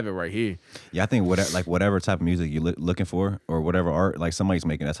that. We have it right here. Yeah, I think whatever type of music you're looking for, or whatever art, like somebody's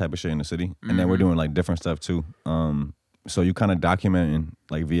making that type of shit in the city, and then we're doing like different stuff too. So you kind of documenting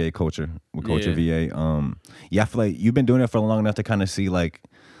like VA culture with Culture VA. I feel like you've been doing it for long enough to kind of see like,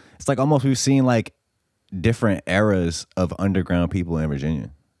 it's like almost we've seen like different eras of underground people in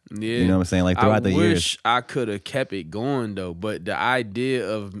Virginia. Yeah, you know what I'm saying? Like throughout the years. I wish I could have kept it going though, but the idea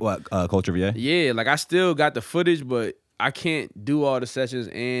of Culture VA. Yeah, like I still got the footage, but I can't do all the sessions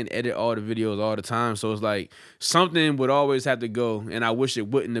and edit all the videos all the time. So it's like something would always have to go, and I wish it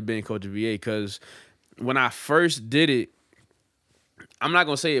wouldn't have been Culture VA, because when I first did it, I'm not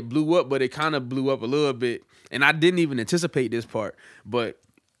gonna say it blew up, but it kind of blew up a little bit, and I didn't even anticipate this part. But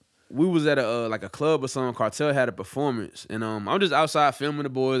we was at a club or something. Cartel had a performance, and I'm just outside filming the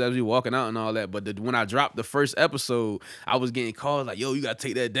boys as we walking out and all that. But when I dropped the first episode, I was getting calls like, "Yo, you gotta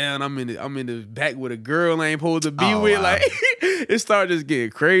take that down. I'm in the back with a girl I ain't supposed to be with." Wow. Like it started just getting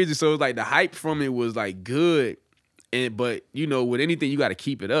crazy. So it's like the hype from it was like good, but you know, with anything you got to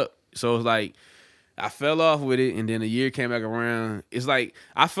keep it up. So it's like I fell off with it, and then a year came back around. It's like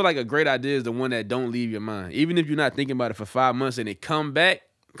I feel like a great idea is the one that don't leave your mind, even if you're not thinking about it for 5 months and it come back.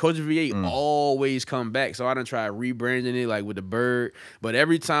 Culture VA always come back. So I done tried rebranding it like with the bird. But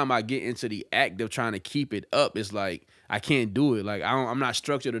every time I get into the act of trying to keep it up, it's like I can't do it. Like I'm not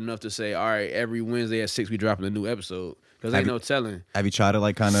structured enough to say, all right, every Wednesday at 6 we dropping a new episode. Because ain't no telling. Have you tried to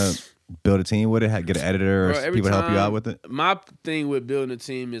like kind of build a team with it? Get an editor or people to help you out with it? My thing with building a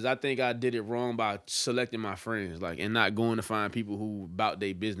team is I think I did it wrong by selecting my friends, like, and not going to find people who about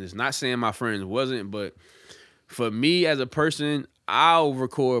their business. Not saying my friends wasn't, but for me as a person, I'll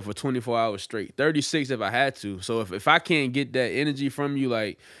record for 24 hours straight, 36 if I had to. So if I can't get that energy from you,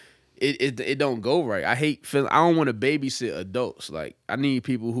 like it don't go right. I hate feeling. I don't want to babysit adults. Like I need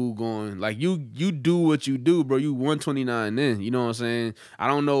people who going like you do what you do, bro. You 129 then. You know what I'm saying? I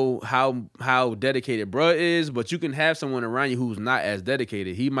don't know how dedicated bro is, but you can have someone around you who's not as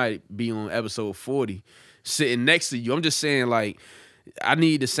dedicated. He might be on episode 40, sitting next to you. I'm just saying like I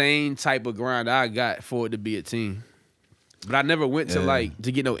need the same type of grind I got for it to be a team. But I never went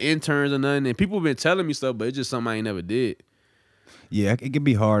to get no interns or nothing. And people been telling me stuff, but it's just something I ain't never did. Yeah, it can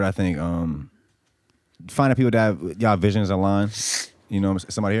be hard, I think. Finding people that have y'all visions align. You know,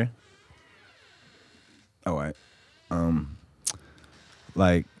 somebody here? All right.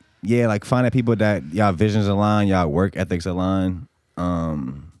 Like finding people that y'all visions align, y'all work ethics align.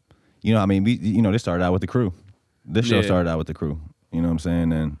 You know, I mean, this started out with the crew. This show started out with the crew. You know what I'm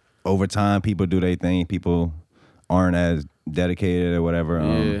saying? And over time, people do their thing. People aren't as dedicated or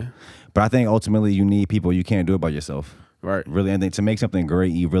whatever. But I think ultimately you need people. You can't do it by yourself. Right. Really, and to make something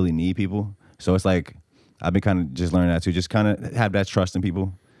great, you really need people. So it's like I've been kind of just learning that too. Just kind of have that trust in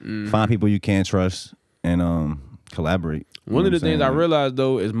people. Find people you can trust and collaborate. One of the things I realized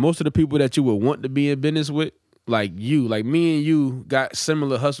though is most of the people that you would want to be in business with, like me and you, got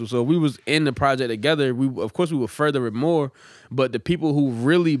similar hustles. So if we was in the project together, of course we would further it more. But the people who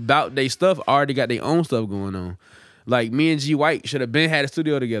really bout their stuff already got their own stuff going on. Like me and G White should have been had a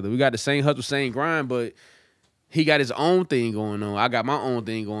studio together. We got the same hustle, same grind, but he got his own thing going on. I got my own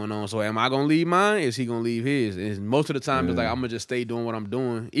thing going on. So am I gonna leave mine? Is he gonna leave his? And most of the time it's like I'm gonna just stay doing what I'm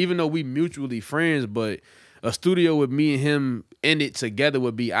doing. Even though we mutually friends, but a studio with me and him in it together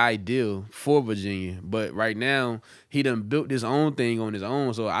would be ideal for Virginia. But right now, he done built his own thing on his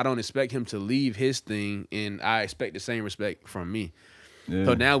own. So I don't expect him to leave his thing, and I expect the same respect from me. Yeah.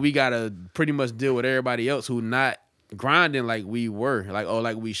 So now we gotta pretty much deal with everybody else who not grinding like we were,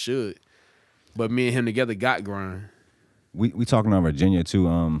 like we should. But me and him together got grind. We talking about Virginia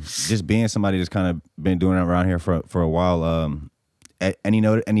too. Just being somebody that's kind of been doing it around here for a while.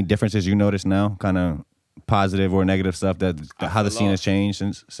 Any differences you notice now? Kind of positive or negative stuff how the scene has changed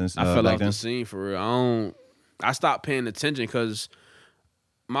since I fell back off then? the scene for real. I stopped paying attention because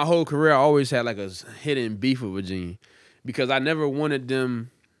my whole career I always had like a hidden beef with Virginia because I never wanted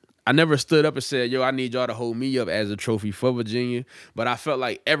them. I never stood up and said, yo, I need y'all to hold me up as a trophy for Virginia. But I felt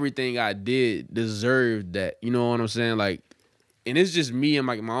like everything I did deserved that. You know what I'm saying? Like, and it's just me and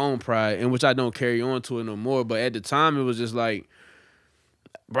like my own pride, in which I don't carry on to it no more. But at the time, it was just like,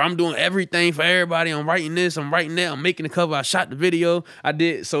 bro, I'm doing everything for everybody. I'm writing this, I'm writing that, I'm making the cover, I shot the video, I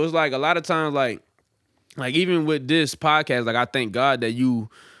did. So it's like a lot of times, like even with this podcast, like I thank God that you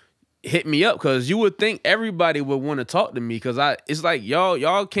hit me up because you would think everybody would want to talk to me because it's like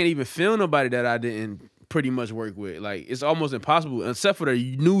y'all can't even feel nobody that I didn't pretty much work with. Like it's almost impossible except for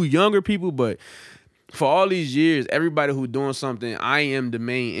the new younger people. But for all these years, everybody who doing something, I am the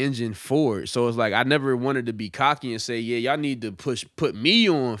main engine for it. So it's like I never wanted to be cocky and say, yeah, y'all need to put me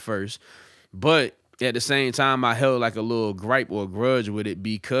on first. But at the same time, I held like a little gripe or grudge with it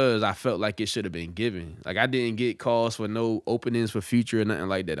because I felt like it should have been given. Like I didn't get calls for no openings for Future or nothing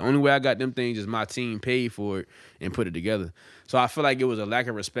like that. The only way I got them things is my team paid for it and put it together. So I feel like it was a lack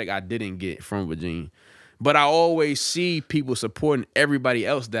of respect I didn't get from Virginia. But I always see people supporting everybody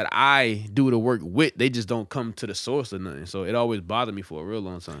else that I do the work with. They just don't come to the source or nothing. So it always bothered me for a real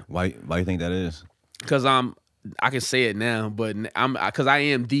long time. Why you think that is? Because I can say it now, but because I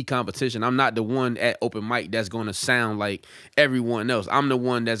am the competition. I'm not the one at open mic that's going to sound like everyone else. I'm the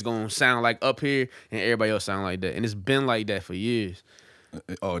one that's going to sound like up here and everybody else sound like that. And it's been like that for years.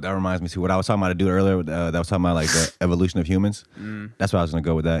 Oh, that reminds me too. What I was talking about a dude earlier, that was talking about like the evolution of humans. That's why I was gonna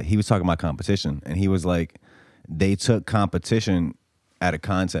go with that. He was talking about competition, and he was like, they took competition out of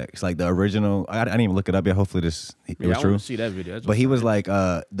context. Like the original, I didn't even look it up yet. Hopefully it was I true. want to see that video. That's but he was like,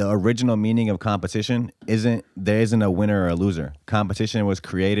 the original meaning of competition there isn't a winner or a loser. Competition was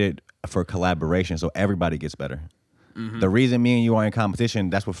created for collaboration, so everybody gets better. The reason me and you are in competition,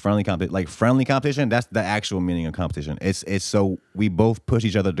 that's what friendly competition, that's the actual meaning of competition. It's so we both push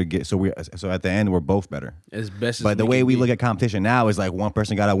each other to get, so at the end we're both better. As best as But the way we look at competition now is like one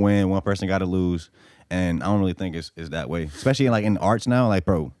person gotta win, one person gotta lose. And I don't really think it's that way. Especially like in arts now, like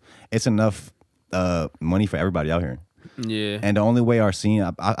bro, it's enough money for everybody out here. Yeah. And the only way our scene,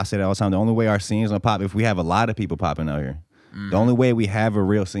 I say that all the time, the only way our scene is gonna pop if we have a lot of people popping out here. The only way we have a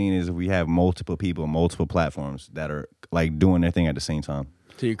real scene is if we have multiple people, multiple platforms that are like doing their thing at the same time.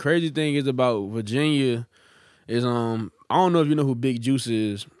 The crazy thing is about Virginia is I don't know if you know who Big Juice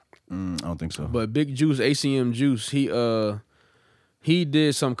is. I don't think so. But Big Juice, ACM Juice, he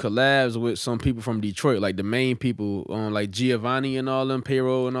did some collabs with some people from Detroit, like the main people on like Giovanni and all them,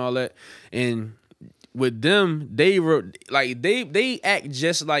 Payroll and all that. And with them, they act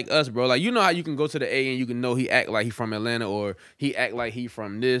just like us, bro. Like, you know how you can go to the A and you can know he act like he from Atlanta or he act like he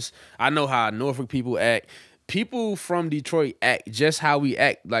from this. I know how Norfolk people act. People from Detroit act just how we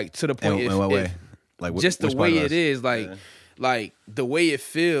act, like to the point. In what way? Like just the way it is, like the way it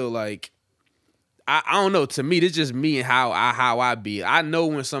feel, like. I don't know. To me, this just me and how I be. I know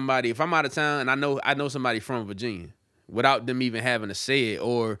when somebody, if I'm out of town and I know somebody from Virginia without them even having to say it,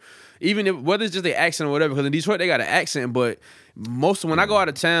 or even if, whether it's just their accent or whatever. Because in Detroit they got an accent, but when I go out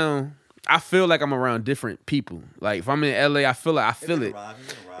of town, I feel like I'm around different people. Like if I'm in LA, I feel it.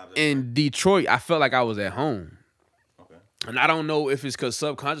 In Detroit, I felt like I was at home. Okay. And I don't know if it's because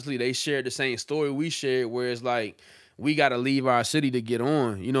subconsciously they shared the same story we shared, where it's like, we got to leave our city to get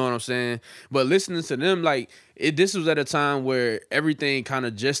on. You know what I'm saying? But listening to them, like, this was at a time where everything kind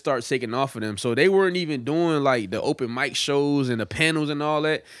of just started taking off of them. So they weren't even doing, like, the open mic shows and the panels and all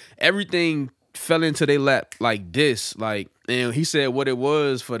that. Everything fell into their lap like this. Like, and he said what it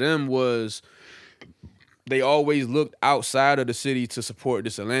was for them was they always looked outside of the city to support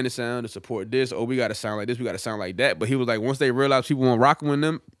this Atlanta sound, to support this. Oh, we got to sound like this. We got to sound like that. But he was like, once they realized people weren't rocking with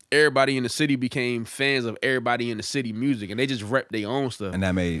them, everybody in the city became fans of everybody in the city music, and they just rep their own stuff. And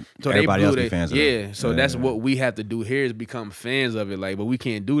that made everybody else be fans of it. Yeah, so that's what we have to do here is become fans of it. Like, but we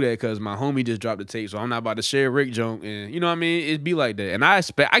can't do that because my homie just dropped the tape, so I'm not about to share Rick junk, and you know what I mean? It'd be like that. And I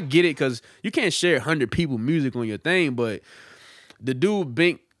get it because you can't share 100 people music on your thing, but the dude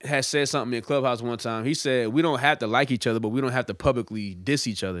Bink has said something in Clubhouse one time. He said, we don't have to like each other, but we don't have to publicly diss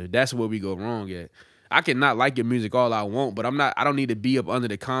each other. That's where we go wrong at. I can not like your music all I want, but I don't need to be up under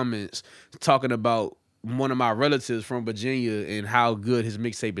the comments talking about one of my relatives from Virginia and how good his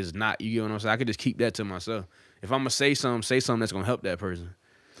mixtape is not. You get what I'm saying? I could just keep that to myself. If I'm going to say something that's going to help that person.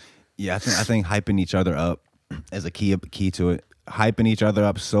 Yeah, I think hyping each other up is a key to it. Hyping each other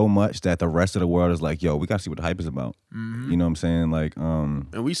up so much that the rest of the world is like, yo, we got to see what the hype is about. Mm-hmm. You know what I'm saying? Like,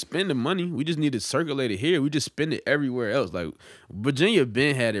 and we spend the money. We just need to circulate it here. We just spend it everywhere else. Like, Virginia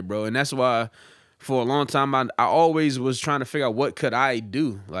been had it, bro. And that's why for a long time, I always was trying to figure out what could I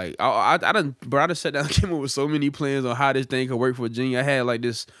do. Like, I done sat down and came up with so many plans on how this thing could work for Virginia. I had like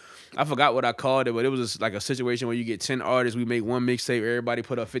this, I forgot what I called it, but it was just like a situation where you get 10 artists, we make one mixtape, everybody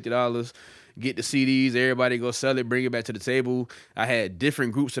put up $50, get the CDs, everybody go sell it, bring it back to the table. I had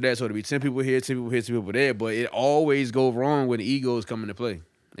different groups to that, so it'd be 10 people here, 10 people here, 10 people there, but it always go wrong when the egos come into play.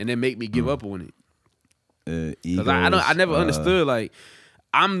 And then make me give up on it. Because I never understood, like,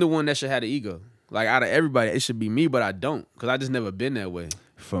 I'm the one that should have the ego. Like, out of everybody, it should be me, but I don't, because I just never been that way.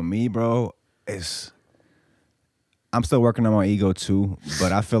 For me, bro, I'm still working on my ego too,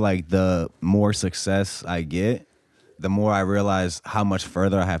 but I feel like the more success I get, the more I realize how much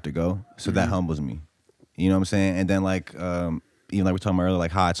further I have to go. So that humbles me. You know what I'm saying? And then like, even like we were talking about earlier,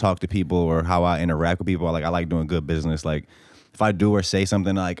 like how I talk to people or how I interact with people. Like I like doing good business. Like if I do or say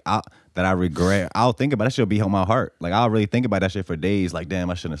something like that I regret, I'll think about it. That shit be on my heart. Like I'll really think about that shit for days. Like, damn,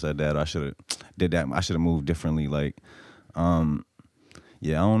 I shouldn't have said that. Or I should have did that. I should have moved differently. Like,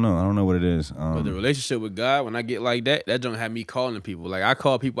 yeah, I don't know. I don't know what it is. But the relationship with God, when I get like that don't have me calling people. Like I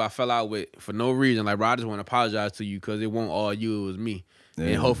call people I fell out with for no reason. Like, bro, I just want to apologize to you because it wasn't all you, it was me. Yeah.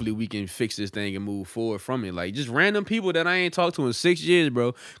 And hopefully we can fix this thing and move forward from it. Like just random people that I ain't talked to in 6 years,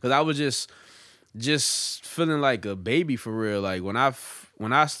 bro. Because I was just feeling like a baby for real. Like when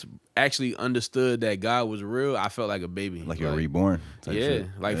when I actually understood that God was real, I felt like a baby. Like you're reborn. Yeah, shit.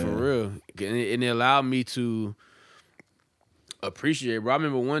 Like for real. And it allowed me to appreciate, bro. I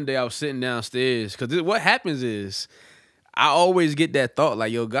remember one day I was sitting downstairs, because what happens is I always get that thought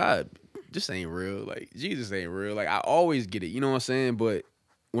like, yo, God, this ain't real. Like, Jesus ain't real. Like, I always get it. You know what I'm saying? But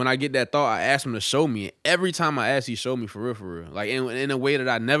when I get that thought, I ask him to show me. And every time I ask, he showed me for real. Like, in a way that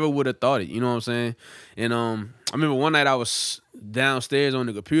I never would have thought it. You know what I'm saying? And I remember one night I was downstairs on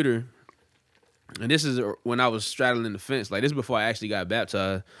the computer, and this is when I was straddling the fence. Like, this is before I actually got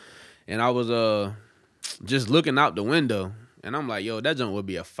baptized. And I was just looking out the window. And I'm like, yo, that junk would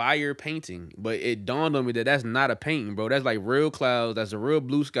be a fire painting. But it dawned on me that that's not a painting, bro. That's like real clouds. That's a real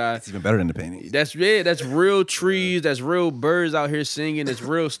blue sky. It's even better than the painting. That's real trees. That's real birds out here singing. It's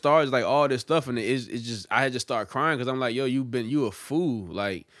real stars, like all this stuff. And it's just, I had to start crying because I'm like, yo, you a fool.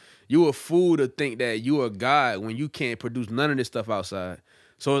 Like, you a fool to think that you a God when you can't produce none of this stuff outside.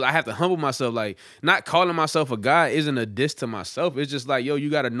 So I have to humble myself. Like, not calling myself a God isn't a diss to myself. It's just like, yo, you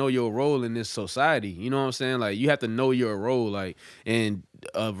got to know your role in this society. You know what I'm saying? Like, you have to know your role. Like, and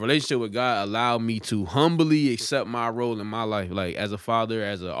a relationship with God allowed me to humbly accept my role in my life. Like, as a father,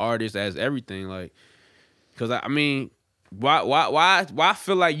 as an artist, as everything. Like, because I mean, why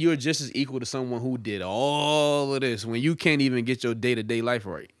feel like you're just as equal to someone who did all of this when you can't even get your day-to-day life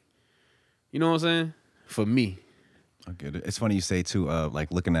right? You know what I'm saying? For me. I get it. It's funny you say too, like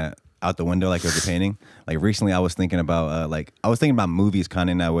looking out the window like it was a painting. Like recently I was thinking about movies kind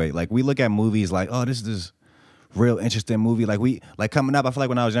of in that way. Like we look at movies like, oh, this is this real interesting movie. Like coming up, I feel like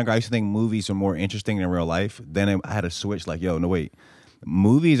when I was younger, I used to think movies were more interesting than real life. Then I had to switch like, yo, no wait.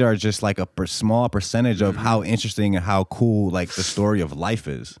 Movies are just like a small percentage of how interesting and how cool like the story of life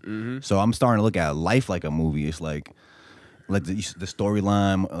is. So I'm starting to look at life like a movie. It's like the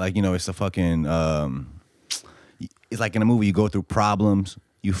storyline, like, you know, it's a fucking it's like in a movie, you go through problems,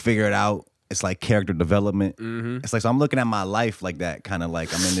 you figure it out. It's like character development. It's like, so I'm looking at my life like that, kind of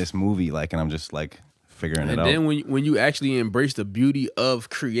like I'm in this movie, like, and I'm just like figuring it out. And then when you actually embrace the beauty of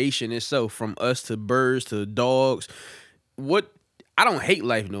creation itself, from us to birds to dogs, I don't hate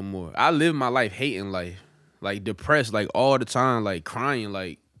life no more. I live my life hating life, like depressed, like all the time, like crying.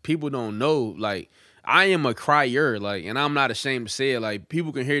 Like, people don't know, like, I am a crier, like, and I'm not ashamed to say it. Like,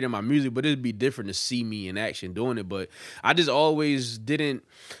 people can hear it in my music, but it'd be different to see me in action doing it. But I always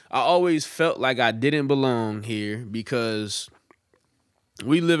felt like I didn't belong here, because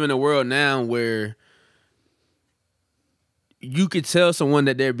we live in a world now where you could tell someone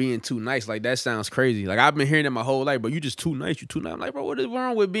that they're being too nice. Like, that sounds crazy. Like, I've been hearing it my whole life, but you just too nice. You too nice. I'm like, bro, what is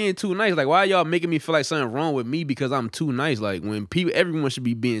wrong with being too nice? Like, why are y'all making me feel like something wrong with me because I'm too nice? Like, when everyone should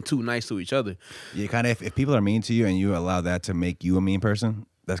be being too nice to each other. Yeah, kind of. If people are mean to you and you allow that to make you a mean person,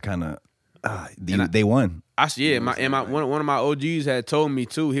 that's kind of they won. One of my OGs had told me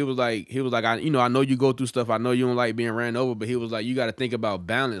too. He was like, I know you go through stuff. I know you don't like being ran over, but he was like, you got to think about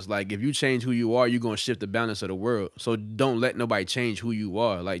balance. Like, if you change who you are, you're gonna shift the balance of the world. So don't let nobody change who you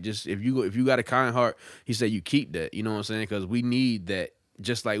are. Like, just if you got a kind heart, he said, you keep that. You know what I'm saying? Because we need that,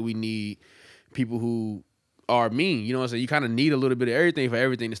 just like we need people who are mean. You know what I'm saying? You kind of need a little bit of everything for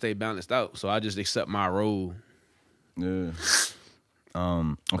everything to stay balanced out. So I just accept my role. Yeah.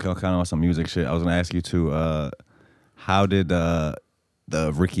 Okay, kind of on some music shit. I was gonna ask you too. How did the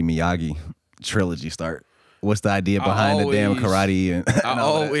Ricky Miyagi trilogy start? What's the idea behind the damn karate? And I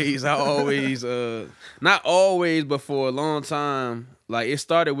always, not always, but for a long time, like, it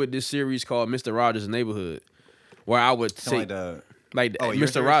started with this series called Mr. Rogers' Neighborhood, where I would say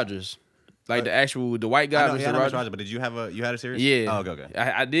Mr. Rogers. Like the white guy, Mr. Rogers. But did you had a series? Yeah. Oh, okay.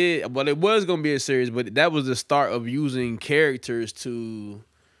 I did. Well, it was gonna be a series, but that was the start of using characters to,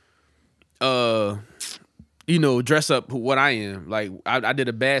 dress up what I am. Like, I did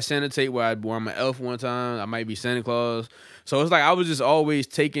a Bad Santa tape where I'm an elf one time. I might be Santa Claus. So it's like I was just always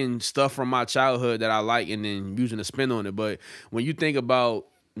taking stuff from my childhood that I like and then using a spin on it. But when you think about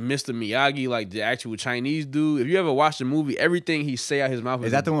Mr. Miyagi, like the actual Chinese dude, if you ever watch the movie, everything he say out his mouth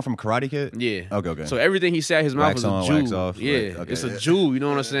is that the one from Karate Kid? Yeah. Okay. So everything he say out his mouth is a jewel. Wax off, yeah, okay, it's a jewel. You know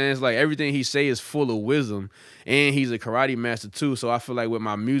what I'm saying? It's like everything he say is full of wisdom, and he's a karate master too. So I feel like with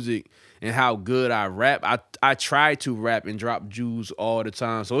my music and how good I rap, I try to rap and drop jewels all the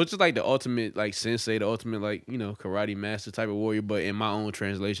time. So it's just like the ultimate like sensei, the ultimate like karate master type of warrior, but in my own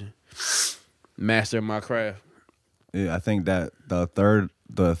translation, master of my craft. Yeah, I think that the third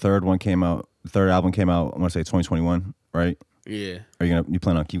one came out. The third album came out. I want to say 2021, right? Yeah. Are you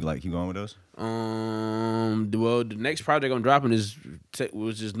plan on keep going with those? Well, the next project I'm dropping was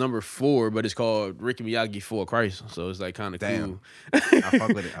just number 4, but it's called Ricky Miyagi for Christ. So it's like kind of cool. I fuck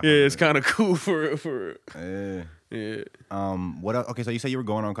with it. It's kind of cool for. Yeah. Yeah. What else? Okay, so you said you were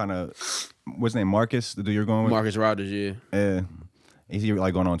going on kind of, what's his name, Marcus, the dude you're going with? Marcus Rogers, yeah. Yeah. Is he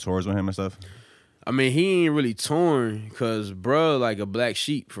like going on tours with him and stuff? I mean, he ain't really torn because bro, like a black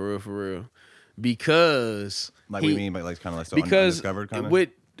sheep for real. Because like, what do you mean by like kind of like so undiscovered kind of? With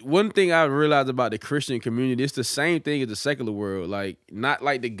one thing I realized about the Christian community, it's the same thing as the secular world. Like, not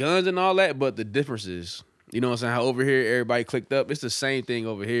like the guns and all that, but the differences. You know what I'm saying? How over here everybody clicked up. It's the same thing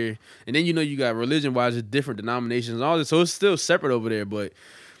over here. And then you got religion wise, it's different denominations and all this. So it's still separate over there. But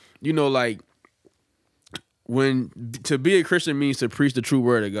like when to be a Christian means to preach the true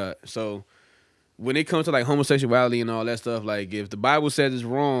word of God. So when it comes to like homosexuality and all that stuff, like if the Bible says it's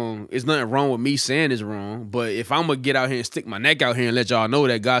wrong, it's nothing wrong with me saying it's wrong. But if I'm gonna get out here and stick my neck out here and let y'all know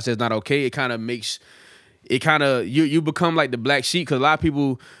that God says not okay, it kind of makes you become like the black sheep, because a lot of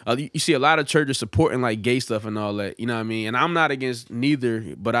people you see a lot of churches supporting like gay stuff and all that. You know what I mean? And I'm not against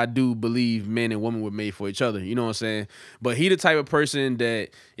neither, but I do believe men and women were made for each other. You know what I'm saying? But he the type of person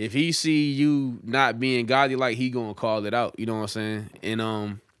that if he see you not being godly, like he gonna call it out. You know what I'm saying?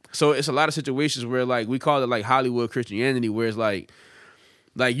 And so it's a lot of situations where like we call it like Hollywood Christianity, where it's like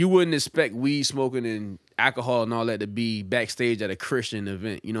you wouldn't expect weed smoking and alcohol and all that to be backstage at a Christian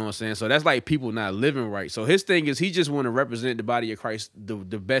event. You know what I'm saying? So that's like people not living right. So his thing is he just want to represent the body of Christ the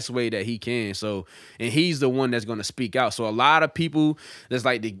best way that he can. So, and he's the one that's going to speak out. So a lot of people that's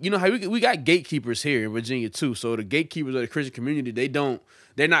like, how we got gatekeepers here in Virginia too. So the gatekeepers of the Christian community,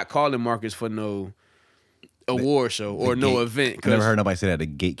 they're not calling Marcus for no award show or no event. I never heard nobody say that, the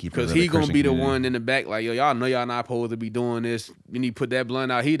gatekeeper. Because he gonna be the one in the back, like, yo, y'all know y'all not supposed to be doing this. You need to put that blunt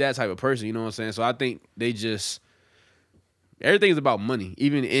out. He that type of person, you know what I'm saying? So I think everything is about money,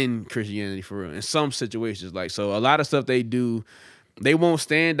 even in Christianity for real. In some situations, like, so a lot of stuff they do, they won't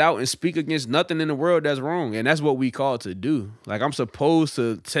stand out and speak against nothing in the world that's wrong. And that's what we call to do. Like, I'm supposed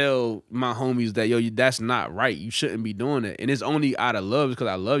to tell my homies that, yo, that's not right. You shouldn't be doing that. And it's only out of love, because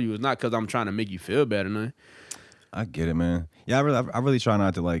I love you. It's not because I'm trying to make you feel bad or nothing. I get it, man. Yeah, I really try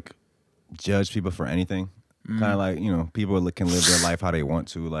not to like judge people for anything. Kind of like, people can live their life how they want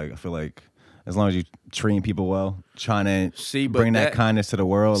to. Like, I feel like as long as you treating people well, trying to bring that kindness to the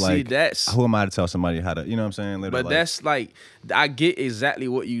world, like, who am I to tell somebody how to, you know what I'm saying? Live but that's like, I get exactly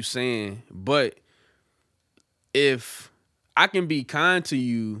what you saying, but if I can be kind to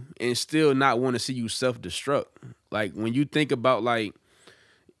you and still not want to see you self-destruct, like when you think about like,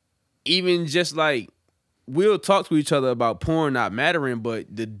 even just like, we'll talk to each other about porn not mattering, but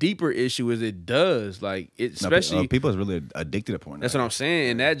the deeper issue is it does. Like, especially people is really addicted to porn. That's what I'm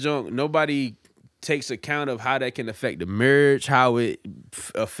saying. And that junk, nobody takes account of how that can affect the marriage, how it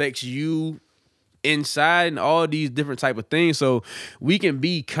affects you inside, and all these different type of things. So we can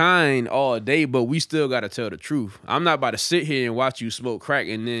be kind all day, but we still got to tell the truth. I'm not about to sit here and watch you smoke crack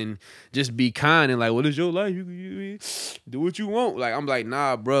and then just be kind and like, what is your life? You do what you want. Like, I'm like,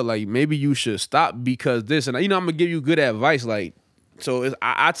 nah, bro, like, maybe you should stop because this. And, I'm going to give you good advice. Like, so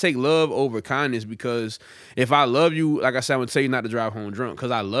I take love over kindness, because if I love you, like I said, I'm going to tell you not to drive home drunk because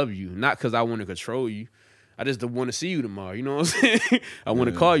I love you, not because I want to control you. I just don't want to see you tomorrow. You know what I'm saying? I want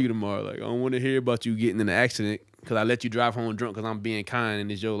to call you tomorrow. Like, I don't want to hear about you getting in an accident because I let you drive home drunk because I'm being kind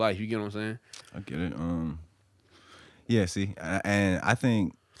and it's your life. You get what I'm saying? I get it. Yeah, see, and I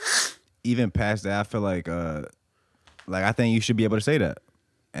think even past that, I feel like I think you should be able to say that,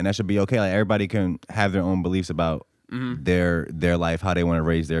 and that should be okay. Like, everybody can have their own beliefs about their life, how they want to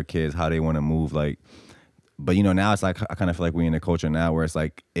raise their kids, how they want to move, like. But now it's like I kind of feel like we're in a culture now where it's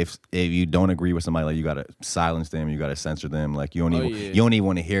like if you don't agree with somebody, like, you gotta silence them, you gotta censor them, like you don't even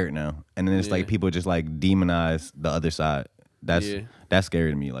want to hear it now. And then it's like people just like demonize the other side. That's scary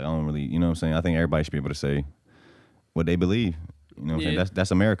to me. Like, I don't really, you know what I'm saying? I think everybody should be able to say what they believe. You know what I'm saying?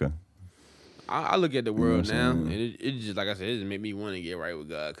 That's America. I look at the world now, and it just, like I said, it just made me want to get right with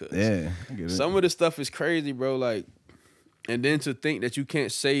God. Cause I get it. Some of the stuff is crazy, bro. Like, and then to think that you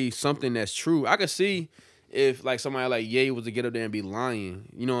can't say something that's true. I could see if like somebody like Ye was to get up there and be lying,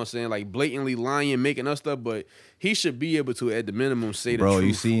 you know what I'm saying? Like, blatantly lying, making up stuff, but he should be able to, at the minimum, say the truth. Bro,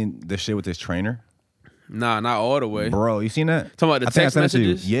 you seen the shit with his trainer? Nah, not all the way. Bro, you seen that? Talking about the text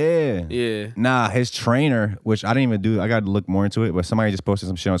messages? Yeah. Nah, his trainer, which I didn't even do, I got to look more into it, but somebody just posted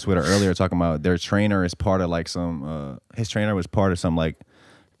some shit on Twitter earlier talking about their trainer is part of like some, his trainer was part of some like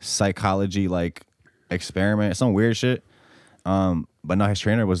psychology like experiment, some weird shit. But no, his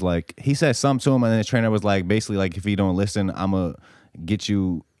trainer was like, he said something to him, and then his trainer was like, basically like, if you don't listen, I'm going to get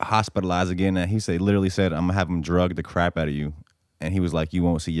you hospitalized again. And he literally said, I'm going to have him drug the crap out of you. And he was like, you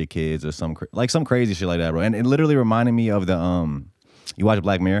won't see your kids or some crazy shit like that, bro. And it literally reminded me of the, you watch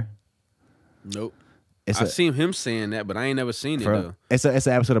Black Mirror? Nope. I seen him saying that, but I ain't never seen it though. It's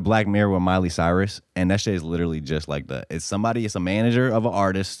an episode of Black Mirror with Miley Cyrus, and that shit is literally just like that. It's a manager of an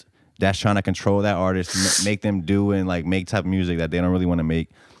artist that's trying to control that artist, make them do and like make type of music that they don't really want to make,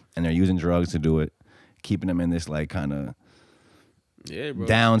 and they're using drugs to do it, keeping them in this like kind of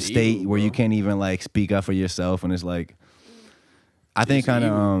down state where you can't even like speak up for yourself, and it's like I think kind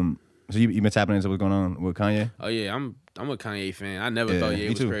of so you been tapping into what's going on with Kanye? Oh yeah, I'm a Kanye fan. I never thought Ye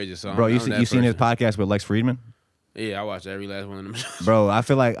was crazy. So bro, you seen his podcast with Lex Friedman? Yeah, I watched every last one of them shows. Bro, I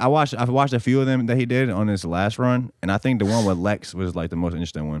feel like I've watched a few of them that he did on his last run, and I think the one with Lex was like the most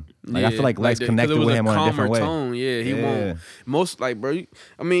interesting one. Like I feel like Lex connected with him on a different way. Tone. Yeah, he won't. Most like bro,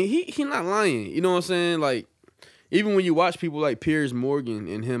 I mean he not lying. You know what I'm saying? Like even when you watch people like Piers Morgan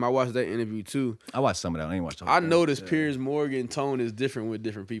and him, I watched that interview too. I watched some of that. I ain't watched. I noticed Piers Morgan tone is different with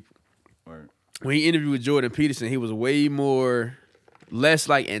different people. Right. When he interviewed with Jordan Peterson, he was way less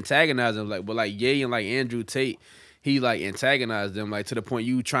like antagonizing, like but like Ye and like Andrew Tate. He like antagonized them like to the point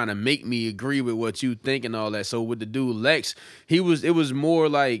you trying to make me agree with what you think and all that. So with the dude Lex, it was more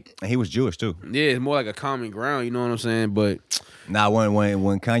like, and he was Jewish too. Yeah, it's more like a common ground. You know what I'm saying? But now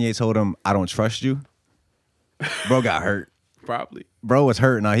when Kanye told him I don't trust you, bro got hurt. Probably. Bro was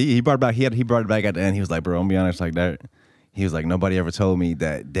hurt. Now he brought it back. He brought it back at the end. He was like, bro, I'm gonna be honest like that. He was like, nobody ever told me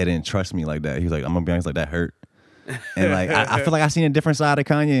that they didn't trust me like that. He was like, I'm gonna be honest like that hurt. And like I feel like I seen a different side of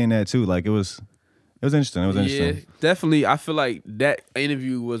Kanye in that too. Like it was interesting. It was interesting. Yeah, definitely. I feel like that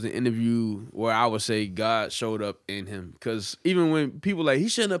interview was an interview where I would say God showed up in him. Because even when people like, he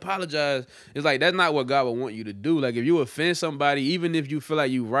shouldn't apologize, it's like, that's not what God would want you to do. Like, if you offend somebody, even if you feel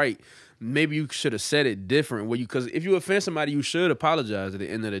like you're right, maybe you should have said it different. Because if you offend somebody, you should apologize at the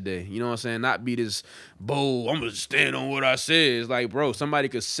end of the day. You know what I'm saying? Not be this bold, I'm going to stand on what I said. It's like, bro, somebody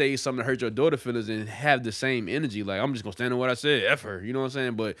could say something to hurt your daughter's feelings and have the same energy. Like, I'm just going to stand on what I said. F her. You know what I'm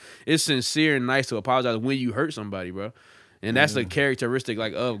saying? But it's sincere and nice to apologize when you hurt somebody, bro. And that's a characteristic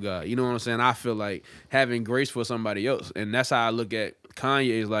like of God. You know what I'm saying? I feel like having grace for somebody else. And that's how I look at Kanye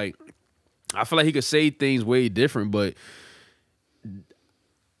is like, I feel like he could say things way different, but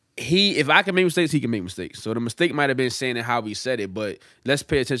if I can make mistakes, he can make mistakes. So the mistake might have been saying it how he said it, but let's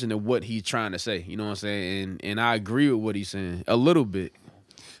pay attention to what he's trying to say. You know what I'm saying? And I agree with what he's saying a little bit.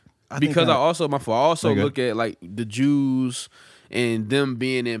 Because I also look at like the Jews and them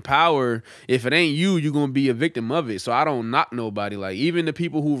being in power. If it ain't you, you're gonna be a victim of it. So I don't knock nobody. Like even the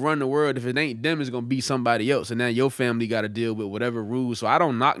people who run the world, if it ain't them, it's gonna be somebody else. And now your family got to deal with whatever rules. So I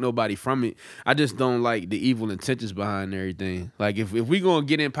don't knock nobody from it. I just don't like the evil intentions behind everything. Like if we gonna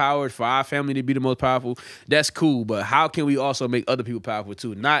get empowered for our family to be the most powerful, that's cool. But how can we also make other people powerful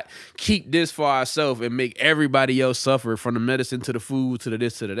too? Not keep this for ourselves and make everybody else suffer, from the medicine to the food to the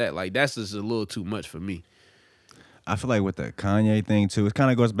this to the that. Like that's just a little too much for me. I feel like with the Kanye thing too, it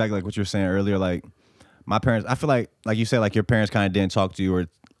kind of goes back like what you were saying earlier. Like my parents, I feel like you said, like your parents kind of didn't talk to you or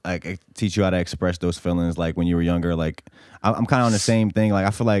like teach you how to express those feelings like when you were younger. Like I'm kind of on the same thing. Like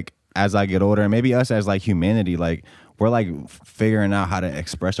I feel like as I get older, and maybe us as like humanity, like we're like figuring out how to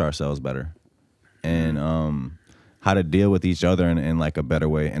express ourselves better and how to deal with each other in like a better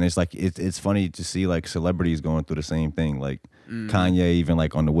way. And it's like it's funny to see like celebrities going through the same thing. Like Kanye, even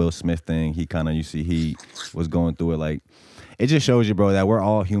like on the Will Smith thing, he was going through it. Like it just shows you, bro, that we're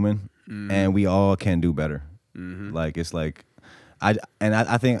all human and we all can do better. Like it's like I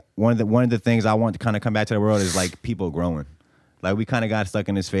think one of the things I want to kind of come back to the world is like people growing. Like we kind of got stuck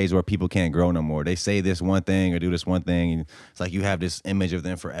in this phase where people can't grow no more. They say this one thing or do this one thing, and it's like you have this image of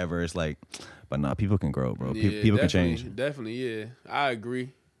them forever. It's like, but nah, people can grow, bro. Yeah, people can change. Definitely, yeah. I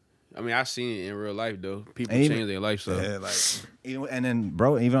agree. I mean, I've seen it in real life though. People change their life, so yeah, like and then,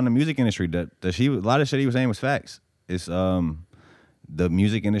 bro, even on the music industry, a lot of shit he was saying was facts. It's the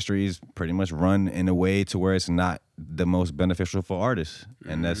music industry is pretty much run in a way to where it's not the most beneficial for artists,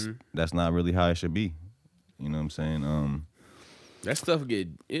 and that's not really how it should be. You know what I'm saying? That stuff it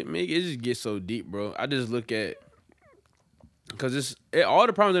just gets so deep, bro. I just look at, because all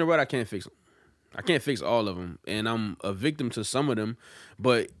the problems in the world I can't fix them. I can't fix all of them, and I'm a victim to some of them,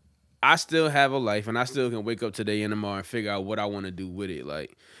 but I still have a life, and I still can wake up today and tomorrow and figure out what I want to do with it.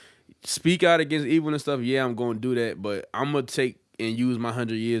 Like, speak out against evil and stuff, yeah, I'm going to do that, but I'm going to take and use my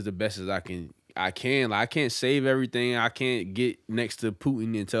 100 years the best as I can. Like, I can't save everything. I can't get next to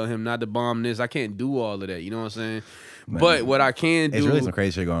Putin and tell him not to bomb this. I can't do all of that. You know what I'm saying? Man, but what I can do, it's really some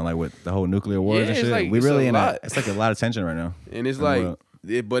crazy shit going, like with the whole nuclear wars and shit. Like, we really it's like a lot of tension right now. And it's like,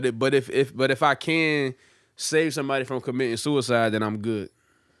 but if I can save somebody from committing suicide, then I'm good.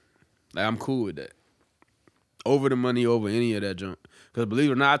 Like, I'm cool with that. Over the money, over any of that junk. Because believe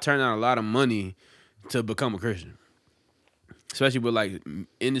it or not, I turned down a lot of money to become a Christian. especially with like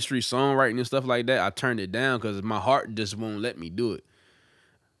industry songwriting and stuff like that, I turned it down because my heart just won't let me do it.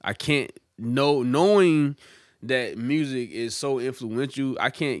 I can't knowing that music is so influential.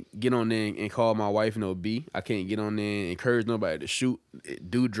 I can't get on there and call my wife no B. I can't get on there and encourage nobody to shoot,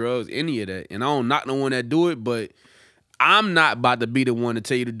 do drugs, any of that. And I don't knock no one that do it, but I'm not about to be the one to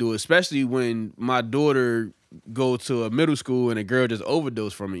tell you to do it, especially when my daughter go to a middle school and a girl just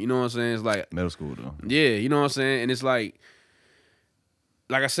overdose from it. You know what I'm saying? It's like middle school though. Yeah, you know what I'm saying? And it's like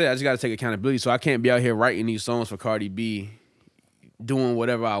I said, I just got to take accountability. So I can't be out here writing these songs for Cardi B, doing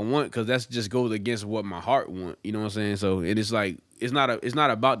whatever I want, because that just goes against what my heart want. You know what I'm saying? So it's like it's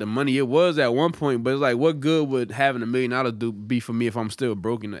not about the money. It was at one point, but it's like, what good would having $1 million be for me if I'm still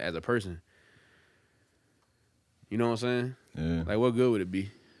broken as a person? You know what I'm saying? Yeah. Like, what good would it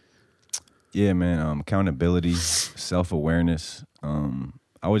be? Yeah, man. Accountability, self-awareness.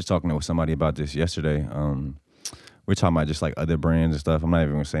 I was talking with somebody about this yesterday. We're talking about just like other brands and stuff. I'm not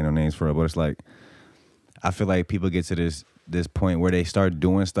even gonna say no names for it, but it's like I feel like people get to this point where they start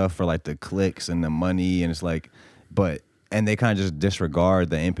doing stuff for like the clicks and the money, and it's like, and they kind of just disregard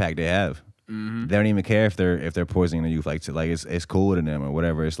the impact they have. Mm-hmm. They don't even care if they're poisoning the youth. Like it's cool to them or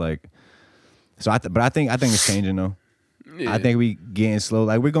whatever. It's like, so I think it's changing though. Yeah. I think we getting slow.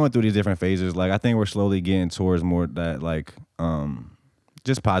 Like we're going through these different phases. Like I think we're slowly getting towards more that like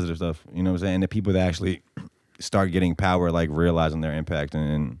just positive stuff. You know what I'm saying? And the people that actually start getting power, like realizing their impact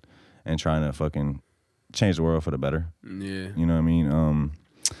and trying to fucking change the world for the better. Yeah. You know what I mean?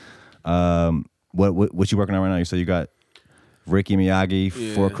 What you working on right now? You said you got Ricky Miyagi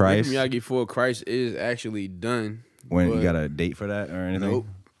for Christ. Ricky Miyagi for Christ is actually done. When you got a date for that or anything? Nope.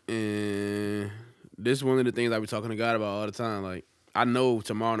 And this is one of the things I be talking to God about all the time. Like, I know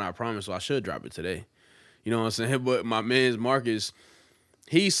tomorrow not promise, so I should drop it today. You know what I'm saying? But my man's Marcus,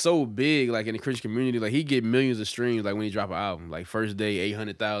 he's so big, like in the Christian community, like he get millions of streams, like when he drop an album, like first day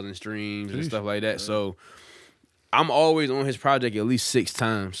 800,000 streams and stuff like that. So I'm always on his project at least 6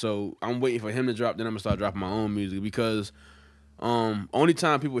 times. So I'm waiting for him to drop, then I'm gonna start dropping my own music, because only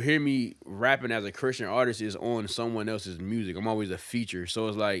time people hear me rapping as a Christian artist is on someone else's music. I'm always a feature. So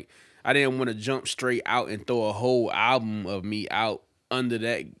it's like I didn't want to jump straight out and throw a whole album of me out under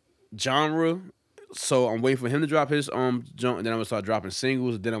that genre. So I'm waiting for him to drop his jump, and then I'm gonna start dropping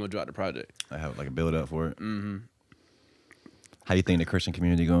singles. Then I'm gonna drop the project. I have like a build up for it. Mm-hmm. How do you think the Christian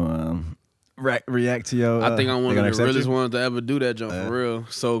community gonna react to your? I think I'm one of the realest ones to ever do that jump for real.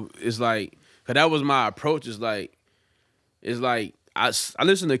 So it's like, cause that was my approach. It's like I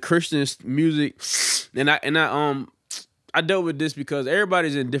listen to Christian music, and I dealt with this because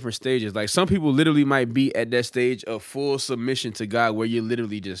everybody's in different stages. Like some people literally might be at that stage of full submission to God where you're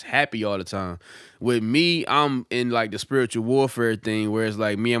literally just happy all the time. With me, I'm in like the spiritual warfare thing where it's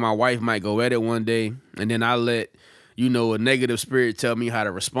like me and my wife might go at it one day, and then I let, a negative spirit tell me how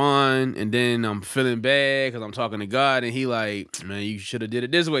to respond, and then I'm feeling bad because I'm talking to God, and he like, man, you should have did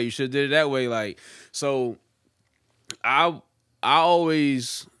it this way, you should have did it that way. Like, so I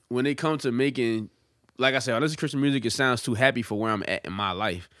always, when it comes to making, like I said, when I listen to Christian music, it sounds too happy for where I'm at in my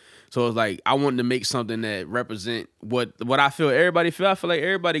life. So it's like I wanted to make something that represent what I feel everybody feel. I feel like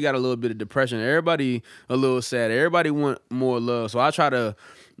everybody got a little bit of depression. Everybody a little sad. Everybody want more love. So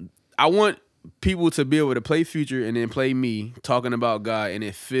I want people to be able to play Future and then play me talking about God and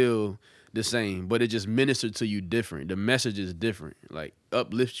it feel the same, but it just ministered to you different. The message is different, like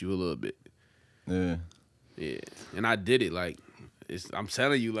uplifts you a little bit. Yeah. Yeah. And I did it. Like, I'm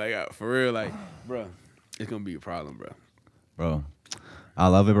telling you, like, for real, like, bro. It's gonna be a problem, bro. I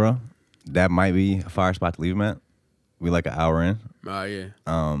love it, bro. That might be a fire spot to leave him at. We like an hour in. Oh yeah.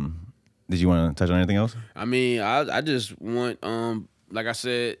 Did you want to touch on anything else? I mean, I just want, like I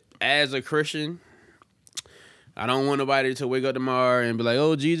said, as a Christian, I don't want nobody to wake up tomorrow and be like,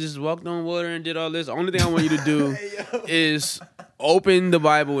 "Oh, Jesus walked on water and did all this." The only thing I want you to do is open the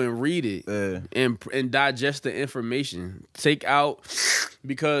Bible and read it and digest the information. Take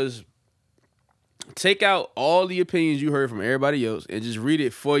out all the opinions you heard from everybody else and just read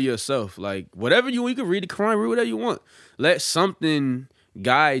it for yourself. Like, whatever you can read the Quran, read whatever you want. Let something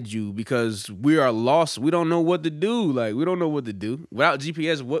guide you, because we are lost. We don't know what to do. Like, we don't know what to do. Without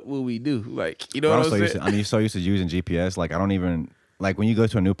GPS, what will we do? Like, you know what I'm saying? You're so used to using GPS. Like, I don't even... Like, when you go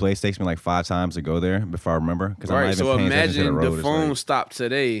to a new place, it takes me like 5 times to go there before I remember. Because I'm not even paying attention to the road. Imagine the phone stopped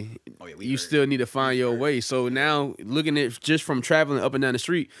today. You still need to find your way. So now, looking at just from traveling up and down the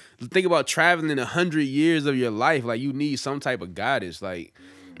street, think about traveling 100 years of your life. Like, you need some type of guidance. Like,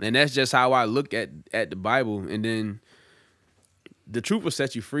 and that's just how I look at the Bible. And then the truth will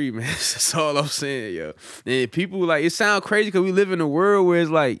set you free, man. That's all I'm saying, yo. And people, like, it sounds crazy because we live in a world where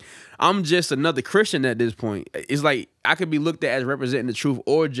it's like, I'm just another Christian at this point. It's like, I could be looked at as representing the truth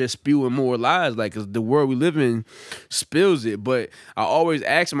or just spewing more lies, like, because the world we live in spills it. But I always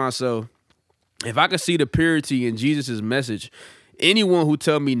ask myself, if I could see the purity in Jesus' message, anyone who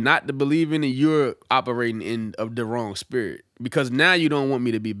tell me not to believe in it, you're operating in of the wrong spirit. Because now you don't want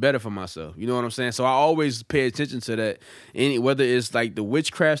me to be better for myself. You know what I'm saying? So I always pay attention to that. Whether it's like the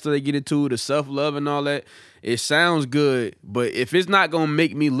witchcraft that they get into, the self-love and all that, it sounds good. But if it's not going to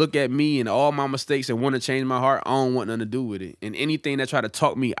make me look at me and all my mistakes and want to change my heart, I don't want nothing to do with it. And anything that try to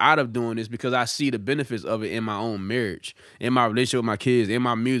talk me out of doing this, because I see the benefits of it in my own marriage, in my relationship with my kids, in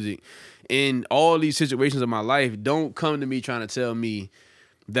my music, in all these situations of my life, don't come to me trying to tell me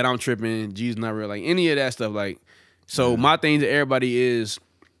that I'm tripping, Jesus not real, like any of that stuff. Like, so my thing to everybody is,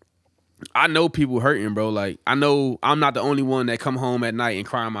 I know people hurting, bro. Like, I know I'm not the only one that come home at night and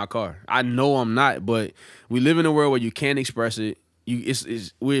cry in my car. I know I'm not, but we live in a world where you can't express it.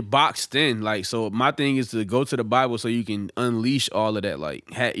 We're boxed in. Like, so my thing is to go to the Bible so you can unleash all of that. Like,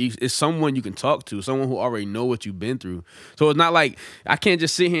 it's someone you can talk to, someone who already know what you've been through. So it's not like I can't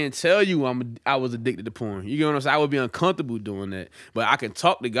just sit here and tell you I was addicted to porn. You get what I'm saying? I would be uncomfortable doing that, but I can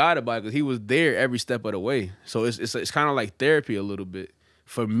talk to God about it because He was there every step of the way. So it's kind of like therapy a little bit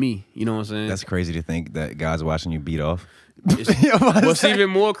for me. You know what I'm saying? That's crazy to think that God's watching you beat off. What's even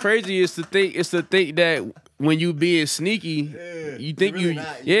more crazy is to think that when you being sneaky, you think you're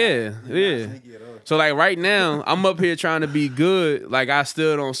not so like right now, I'm up here trying to be good. Like, I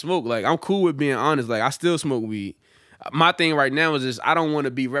still don't smoke. Like, I'm cool with being honest. Like, I still smoke weed. My thing right now is just I don't want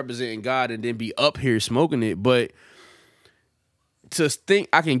to be representing God and then be up here smoking it. But to think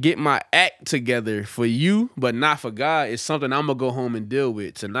I can get my act together for you, but not for God, is something I'm gonna go home and deal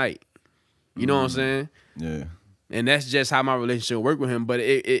with tonight. You know what I'm saying? Yeah. And that's just how my relationship work with Him. But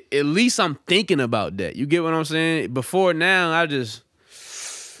at least I'm thinking about that. You get what I'm saying? Before now, I just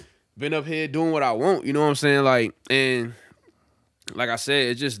been up here doing what I want. You know what I'm saying? Like, and like I said,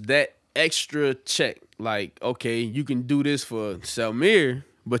 it's just that extra check. Like, okay, you can do this for Selmir,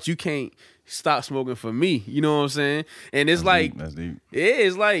 but you can't stop smoking for me. You know what I'm saying? And it's That's deep. Yeah,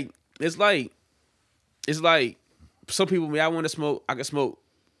 it's like some people, I want to smoke, I can smoke.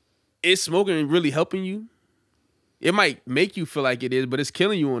 Is smoking really helping you? It might make you feel like it is, but it's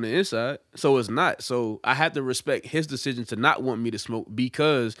killing you on the inside. So it's not. So I have to respect his decision to not want me to smoke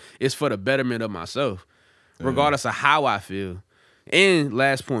because it's for the betterment of myself, regardless of how I feel. And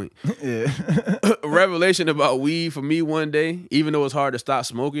last point, a revelation about weed for me one day, even though it's hard to stop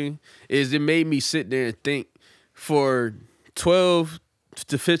smoking, is it made me sit there and think for 12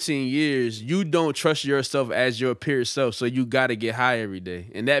 to 15 years, you don't trust yourself as your peer self, so you got to get high every day.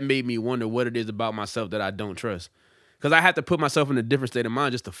 And that made me wonder what it is about myself that I don't trust. Because I have to put myself in a different state of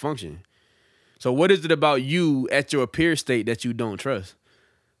mind just to function. So what is it about you at your peer state that you don't trust?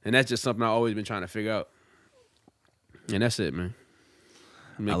 And that's just something I've always been trying to figure out. And that's it, man.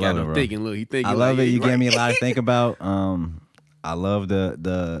 I love it, bro. Thinking, look, he thinking. I love like, it. You right. gave me a lot to think about. I love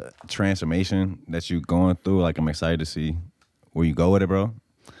the transformation that you're going through. Like, I'm excited to see where you go with it, bro.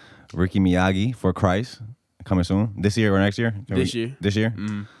 Ricky Miyagi for Christ coming soon. This year or next year? This year. This year?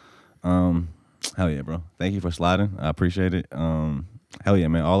 Mm-hmm. Hell yeah, bro. Thank you for sliding. I appreciate it. Hell yeah,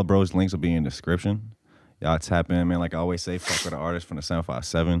 man. All the bros' links will be in the description. Y'all tap in, man. Like I always say, fuck with the artist from the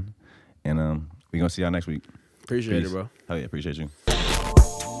 757. And we gonna see y'all next week. Appreciate Peace. it, bro. Hell yeah, appreciate you.